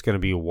aren't just going to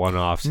be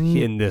one-offs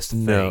in this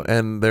thing. No,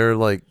 and they're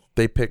like,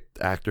 they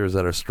picked actors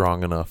that are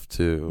strong enough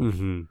to,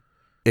 mm-hmm.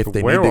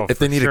 if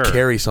they need to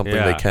carry something,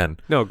 they can.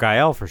 No,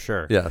 Gael for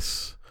sure.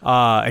 Yes.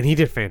 And he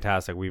did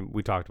fantastic.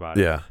 We talked about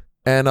it. Yeah.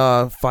 And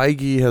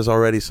Feige has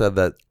already said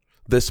that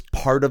this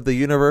part of the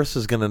universe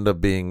is going to end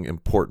up being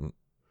important,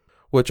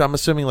 which I'm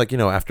assuming, like,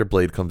 after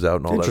Blade comes out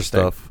and all that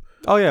stuff.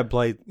 Oh, yeah,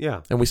 Blade,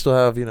 yeah. And we still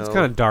have, it's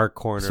kind of dark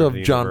corner still of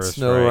have the Jon universe,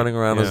 Snow right? running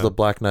around as the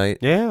Black Knight.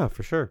 Yeah,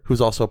 for sure.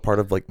 Who's also part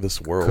of, like, this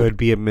world. Could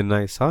be a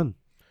Midnight Sun.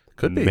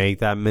 Could be. Make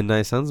that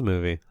Midnight Suns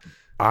movie.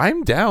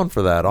 I'm down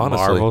for that,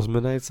 honestly. Marvel's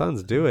Midnight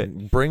Suns, do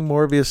it. Bring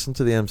Morbius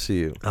into the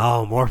MCU.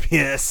 Oh,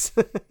 Morbius.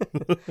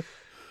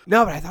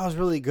 No, but I thought it was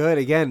really good.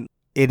 Again,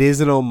 it is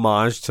an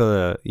homage to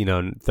the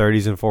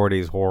 30s and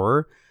 40s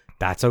horror.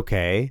 That's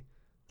okay.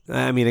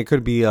 I mean, it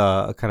could be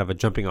a kind of a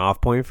jumping off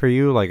point for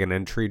you, like an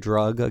entry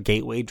drug, a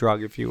gateway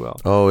drug, if you will.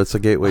 Oh, it's a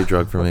gateway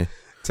drug for me.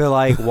 To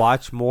like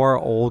watch more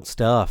old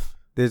stuff.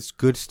 There's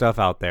good stuff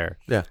out there.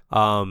 Yeah.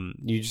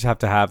 You just have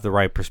to have the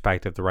right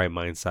perspective, the right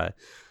mindset.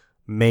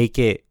 Make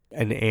it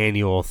an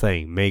annual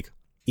thing. Make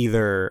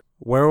either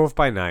Werewolf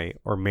by Night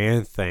or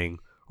Man-Thing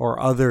or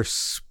other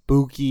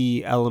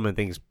spooky element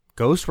things.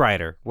 Ghost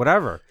Rider,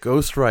 whatever.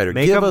 Ghost Rider.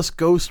 Give us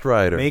Ghost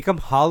Rider. Make them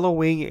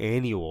Halloween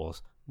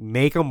annuals.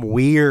 Make them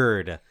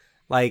weird.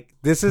 Like,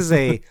 this is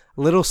a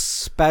little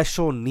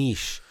special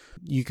niche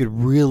you could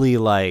really,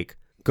 like,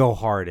 go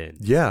hard in.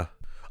 Yeah.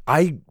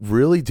 I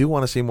really do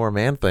want to see more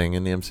Man-Thing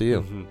in the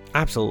MCU. Mm-hmm.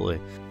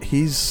 Absolutely.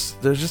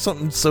 There's just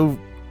something so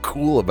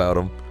cool about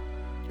him.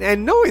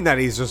 And knowing that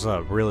he's just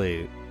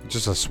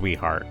a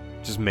sweetheart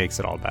just makes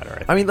it all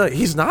better. I mean, like,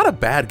 he's not a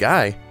bad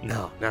guy.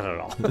 No, not at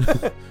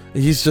all.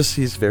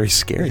 He's very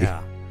scary.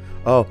 Yeah.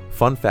 Oh,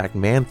 fun fact,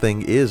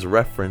 Man-Thing is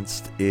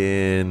referenced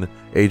in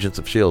Agents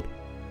of S.H.I.E.L.D.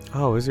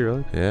 Oh, is he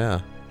really?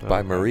 Yeah.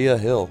 By Maria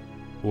Hill.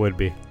 Would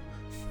be.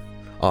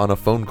 On a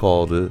phone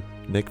call to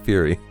Nick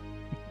Fury.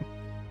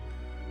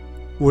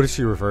 What does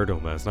she refer to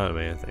him as? Not a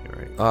Man-Thing,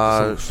 right?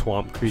 Some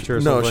swamp creature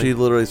or something? No, she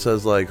literally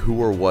says, like,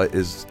 who or what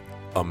is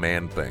a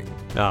Man-Thing.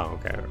 Oh,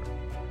 okay.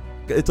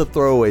 It's a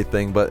throwaway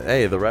thing, but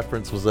hey, the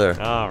reference was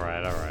there. All right.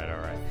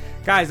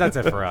 Guys, that's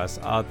it for us.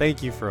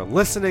 Thank you for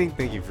listening.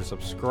 Thank you for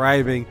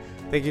subscribing.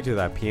 Thank you to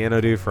that piano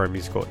dude for our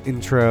musical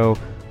intro.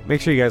 Make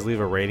sure you guys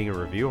leave a rating and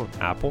review on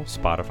Apple,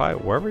 Spotify,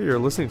 wherever you're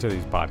listening to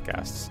these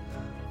podcasts.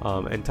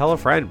 And tell a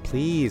friend,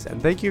 please.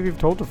 And thank you if you've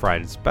told a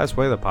friend. It's the best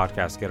way the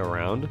podcast get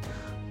around.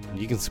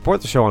 You can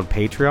support the show on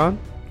Patreon.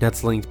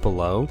 That's linked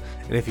below.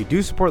 And if you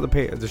do support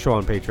the show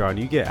on Patreon,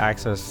 you get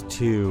access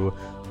to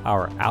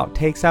our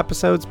outtakes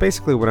episodes.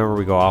 Basically, whenever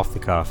we go off the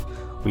cuff,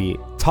 we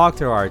talk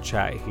to our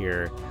chat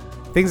here.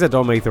 Things that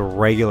don't make the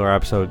regular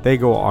episode, they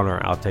go on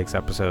our outtakes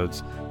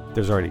episodes.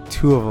 There's already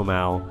 2 of them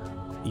out.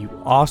 You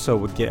also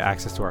would get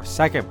access to our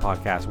second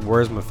podcast,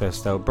 Where's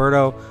Mephisto?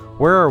 Berto,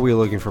 where are we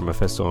looking for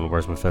Mephisto and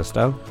Where's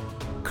Mephisto?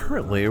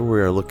 Currently, we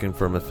are looking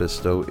for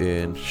Mephisto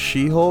in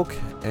She-Hulk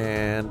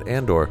and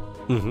Andor.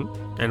 Mm-hmm.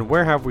 And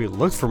where have we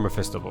looked for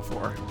Mephisto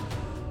before?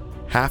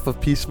 Half of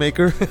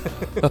Peacemaker,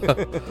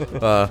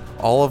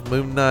 all of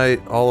Moon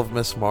Knight, all of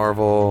Miss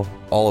Marvel,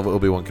 all of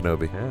Obi-Wan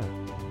Kenobi. Yeah.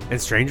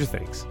 And Stranger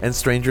Things. And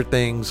Stranger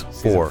Things 4.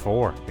 Season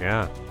 4,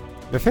 yeah.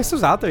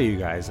 Mephisto's out there, you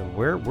guys, and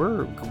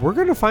we're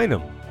gonna find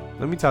him.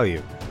 Let me tell you,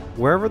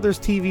 wherever there's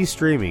TV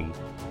streaming,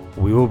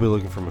 we will be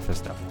looking for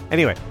Mephisto.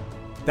 Anyway,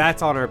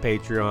 that's on our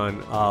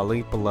Patreon,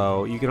 link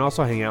below. You can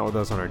also hang out with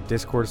us on our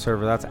Discord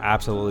server. That's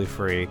absolutely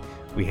free.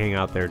 We hang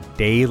out there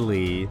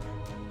daily,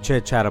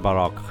 chit chat about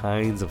all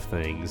kinds of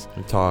things.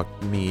 We talk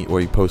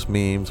we post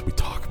memes. We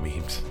talk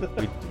memes.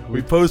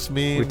 we post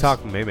memes. We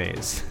talk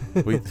memes.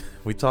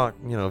 we talk,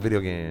 video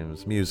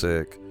games,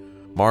 music,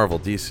 Marvel,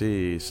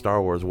 DC,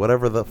 Star Wars,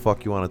 whatever the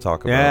fuck you want to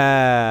talk about.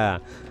 Yeah.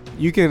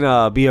 You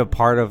can be a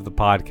part of the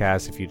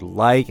podcast if you'd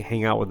like.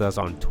 Hang out with us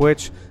on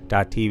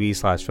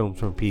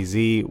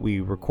twitch.tv/filmsfrompz. We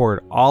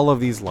record all of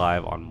these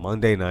live on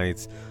Monday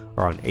nights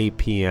around 8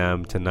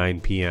 p.m. to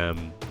 9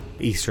 p.m.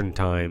 Eastern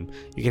time.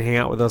 You can hang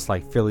out with us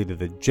like Philly to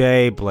the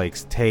J,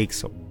 Blake's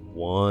Takes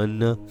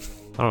 1. I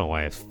don't know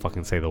why I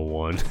fucking say the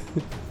 1.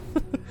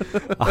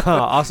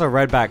 Also,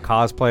 Redback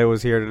Cosplay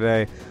was here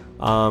today.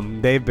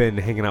 They've been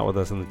hanging out with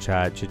us in the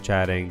chat,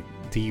 chit-chatting,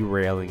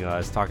 derailing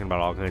us, talking about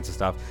all kinds of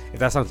stuff. If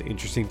that sounds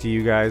interesting to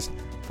you guys,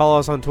 follow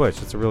us on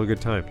Twitch. It's a really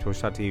good time.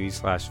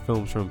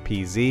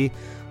 Twitch.tv/filmsfrompz.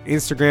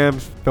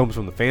 Instagram, Films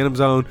from the Phantom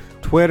Zone.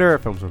 Twitter,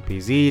 Films from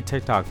PZ.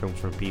 TikTok, Films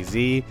from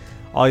PZ.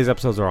 All these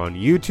episodes are on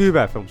YouTube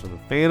at Films from the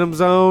Phantom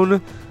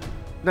Zone.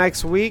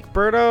 Next week,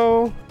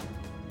 Berto.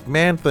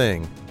 Man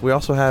Thing. We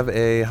also have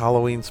a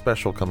Halloween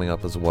special coming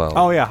up as well.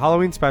 Oh, yeah.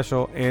 Halloween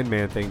special and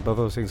Man Thing. Both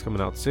those things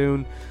coming out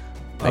soon.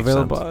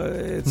 Available.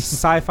 It's a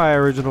sci-fi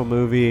original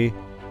movie.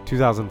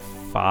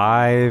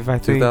 2005, I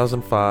think.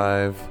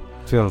 2005.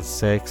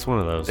 2006. One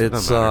of those.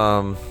 It's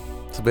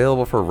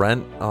available for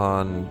rent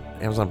on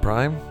Amazon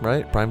Prime,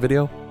 right? Prime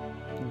Video.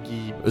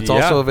 It's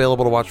also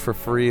available to watch for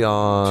free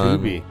on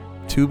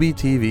Tubi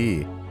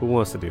TV. Who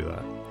wants to do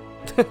that?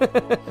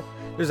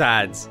 There's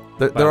ads.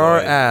 There are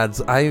ads.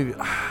 I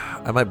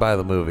might buy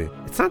the movie.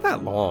 It's not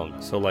that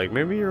long, so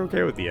maybe you're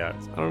okay with the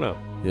ads. I don't know.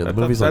 Yeah, the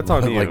movie's that's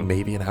on you. Like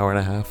maybe an hour and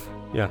a half.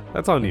 Yeah,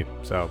 that's on you.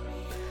 So,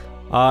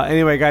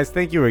 anyway, guys,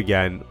 thank you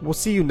again. We'll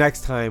see you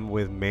next time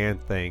with Man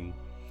Thing,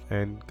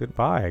 and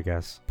goodbye, I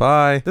guess.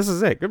 Bye. This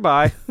is it.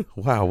 Goodbye.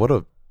 Wow, what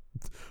a...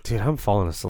 Dude, I'm falling asleep.